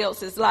somebody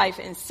else's life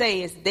and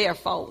say it's their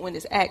fault when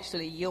it's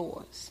actually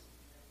yours.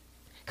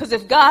 Because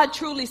if God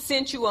truly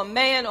sent you a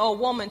man or a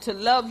woman to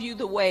love you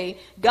the way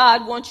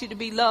God wants you to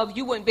be loved,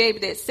 you wouldn't be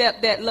able to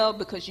accept that love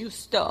because you're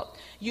stuck.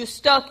 You're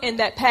stuck in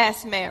that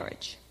past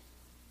marriage.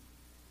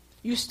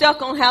 You're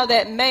stuck on how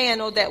that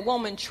man or that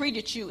woman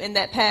treated you in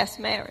that past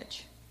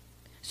marriage.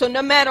 So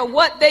no matter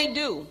what they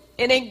do,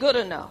 it ain't good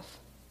enough.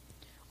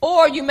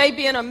 Or you may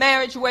be in a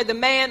marriage where the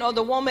man or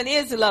the woman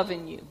is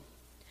loving you.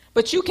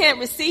 But you can't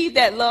receive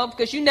that love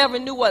because you never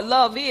knew what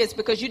love is,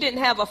 because you didn't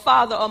have a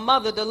father or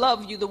mother to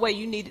love you the way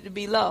you needed to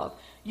be loved.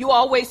 You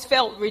always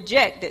felt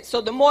rejected.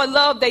 So the more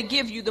love they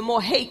give you, the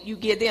more hate you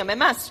give them.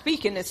 Am I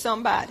speaking to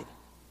somebody?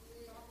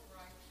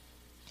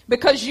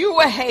 Because you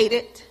were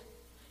hated.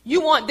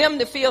 You want them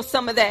to feel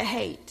some of that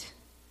hate.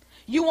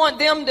 You want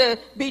them to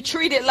be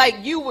treated like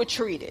you were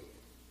treated.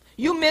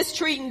 You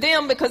mistreating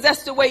them because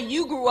that's the way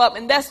you grew up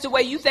and that's the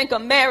way you think a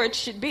marriage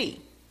should be.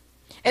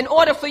 In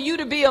order for you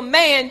to be a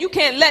man, you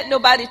can't let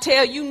nobody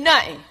tell you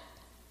nothing.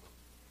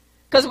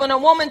 Because when a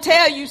woman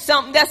tell you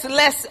something, that's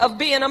less of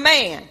being a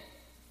man.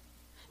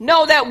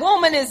 No, that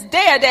woman is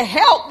there to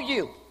help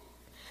you.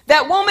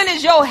 That woman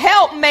is your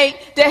helpmate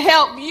to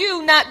help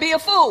you not be a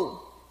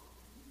fool.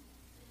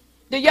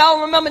 Do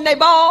y'all remember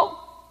Nabal?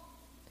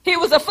 He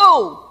was a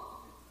fool.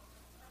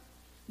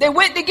 They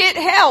went to get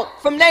help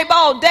from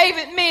Nabal.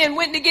 David men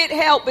went to get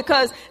help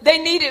because they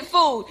needed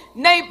food.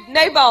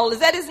 Nabal, is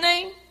that his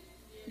name?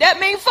 That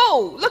means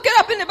fool. Look it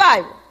up in the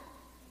Bible.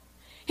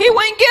 He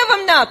wouldn't give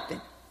him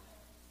nothing.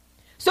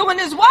 So when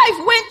his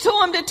wife went to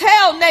him to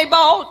tell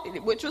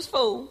Nabal, which was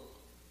fool,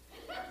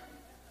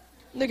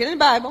 look in the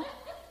Bible,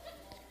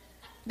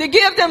 to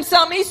give them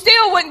something, he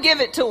still wouldn't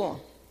give it to him.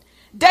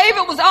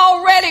 David was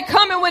already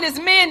coming with his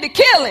men to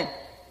kill him.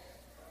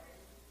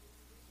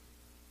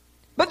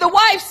 But the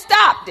wife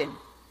stopped him.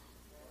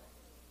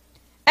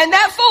 And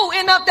that fool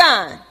ended up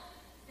dying.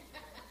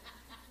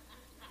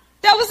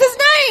 That was his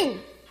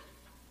name.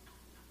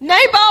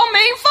 Nabal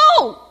means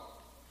fool.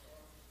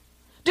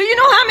 Do you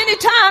know how many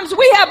times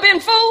we have been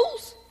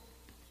fools?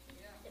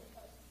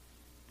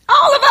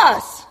 All of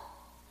us.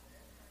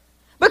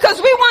 Because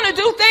we want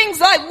to do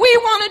things like we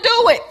want to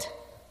do it.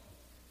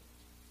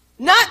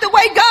 Not the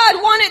way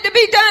God wanted to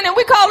be done, and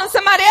we're calling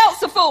somebody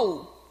else a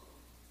fool.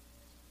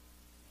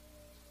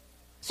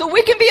 So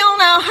we can be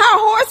on our high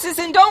horses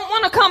and don't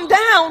want to come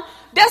down.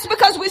 That's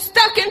because we're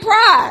stuck in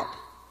pride.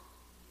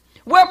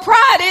 Where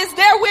pride is,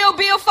 there will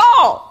be a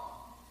fall.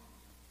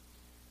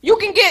 You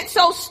can get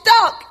so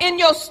stuck in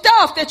your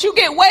stuff that you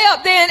get way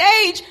up there in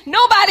age,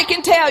 nobody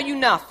can tell you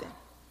nothing.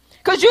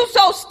 Because you're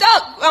so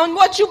stuck on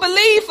what you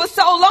believe for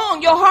so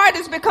long, your heart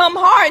has become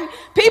hardened.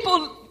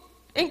 People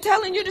ain't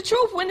telling you the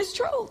truth when it's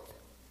truth.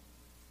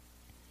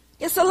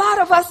 It's a lot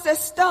of us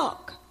that's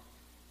stuck.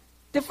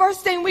 The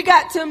first thing we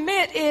got to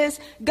admit is,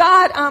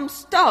 God, I'm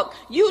stuck.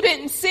 You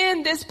didn't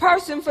send this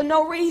person for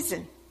no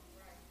reason.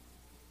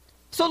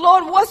 So,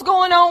 Lord, what's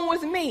going on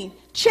with me?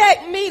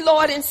 Check me,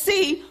 Lord, and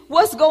see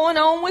what's going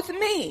on with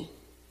me.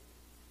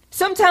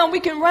 Sometimes we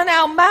can run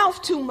our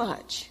mouth too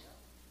much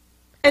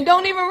and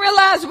don't even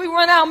realize we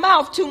run our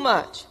mouth too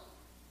much.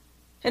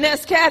 And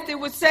as Kathy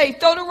would say,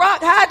 throw the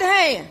rock, hide the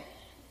hand.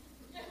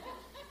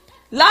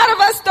 A lot of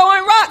us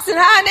throwing rocks and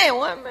hiding hand.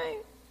 What, man?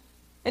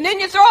 And then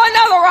you throw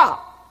another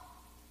rock.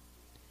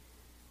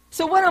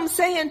 So what I'm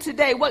saying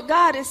today, what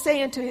God is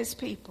saying to his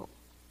people,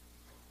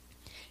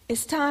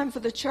 it's time for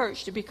the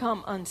church to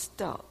become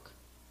unstuck.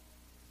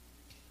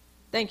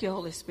 Thank you,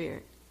 Holy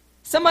Spirit.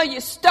 Some of you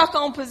stuck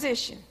on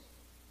position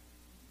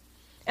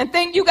and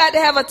think you got to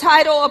have a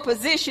title or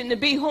position to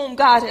be whom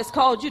God has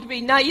called you to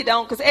be. No, you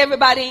don't, because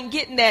everybody ain't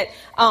getting that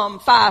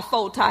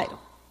fivefold title.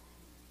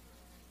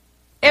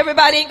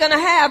 Everybody ain't going to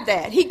have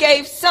that. He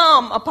gave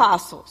some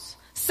apostles,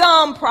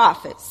 some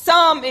prophets,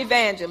 some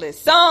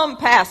evangelists, some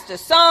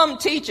pastors, some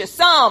teachers,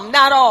 some,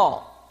 not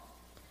all.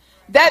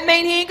 That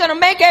means he ain't going to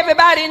make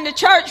everybody in the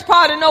church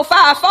part of no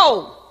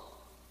fivefold.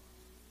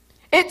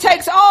 It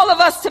takes all of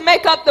us to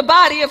make up the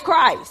body of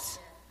Christ.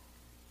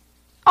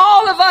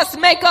 All of us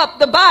make up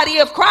the body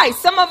of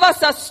Christ. Some of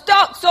us are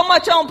stuck so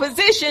much on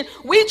position,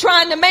 we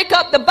trying to make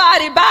up the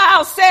body by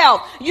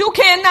ourselves. You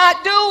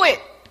cannot do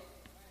it.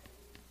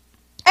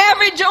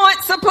 Every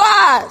joint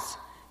supplies.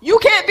 You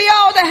can't be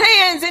all the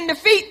hands and the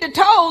feet, the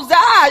toes, the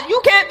eyes. You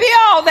can't be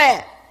all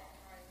that.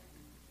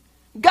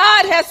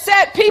 God has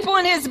set people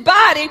in his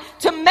body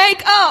to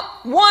make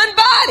up one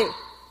body.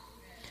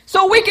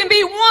 So we can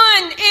be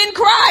one in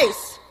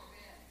Christ.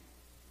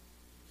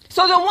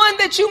 So the one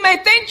that you may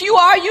think you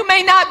are, you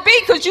may not be,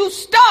 because you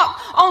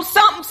stuck on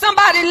something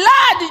somebody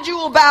lied to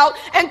you about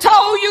and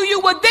told you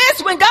you were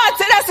this when God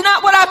said that's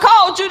not what I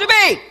called you to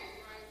be.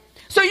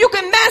 So you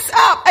can mess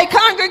up a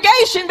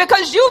congregation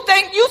because you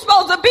think you're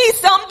supposed to be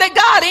something that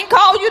God ain't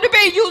called you to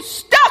be. You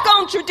stuck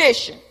on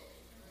tradition.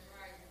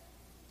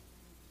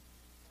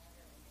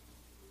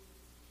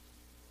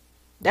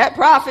 That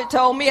prophet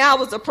told me I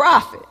was a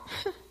prophet.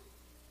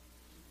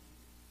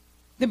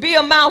 To be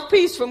a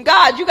mouthpiece from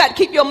God, you got to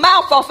keep your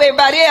mouth off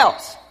everybody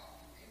else.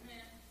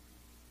 Amen.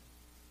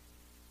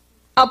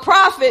 A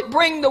prophet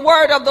bring the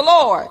word of the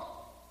Lord,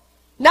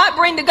 not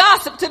bring the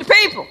gossip to the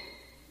people.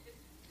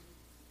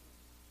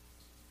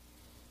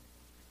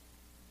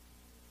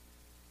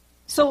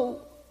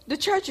 So the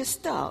church is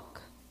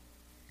stuck.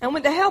 And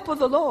with the help of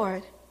the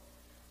Lord,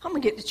 I'm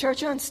going to get the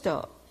church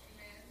unstuck.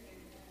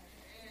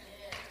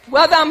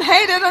 Whether I'm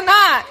hated or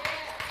not,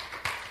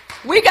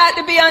 we got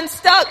to be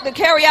unstuck to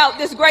carry out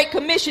this great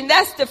commission.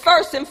 That's the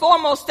first and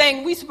foremost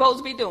thing we're supposed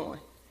to be doing.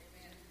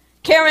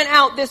 Carrying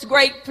out this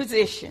great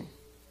commission.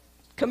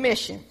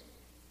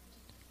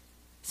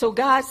 So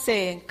God's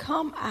saying,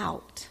 come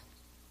out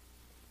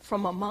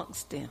from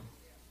amongst them.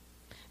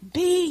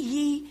 Be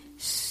ye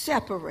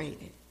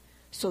separated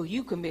so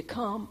you can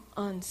become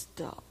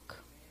unstuck.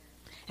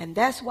 And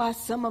that's why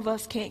some of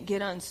us can't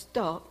get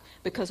unstuck,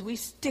 because we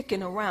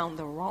sticking around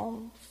the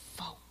wrong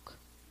folk.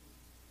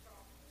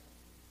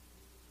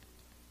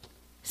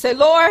 Say,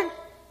 Lord,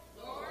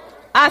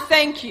 I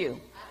thank you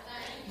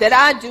that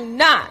I do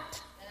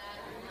not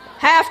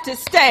have to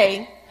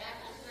stay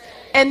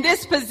in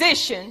this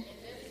position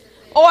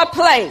or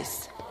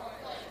place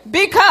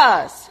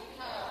because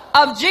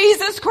of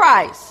Jesus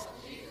Christ.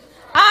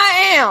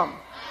 I am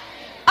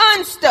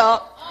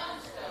unstuck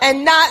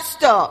and not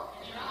stuck.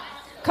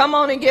 Come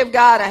on and give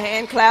God a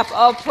hand clap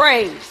of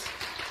praise.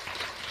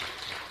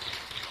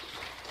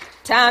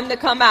 Time to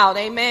come out.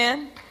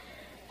 Amen.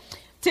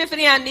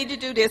 Tiffany, I need to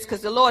do this because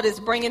the Lord is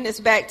bringing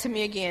this back to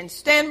me again.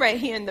 Stand right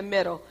here in the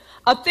middle.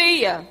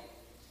 Athea.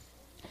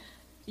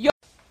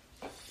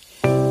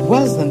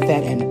 Wasn't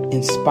that an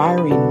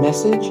inspiring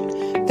message?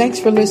 Thanks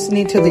for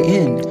listening to the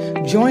end.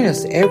 Join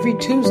us every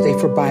Tuesday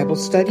for Bible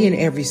study and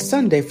every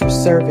Sunday for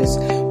service.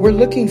 We're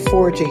looking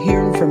forward to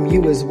hearing from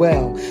you as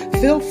well.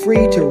 Feel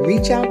free to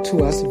reach out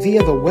to us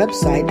via the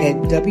website at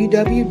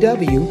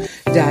www.mtdm.org.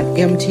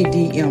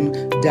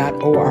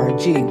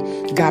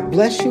 God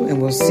bless you,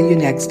 and we'll see you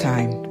next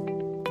time.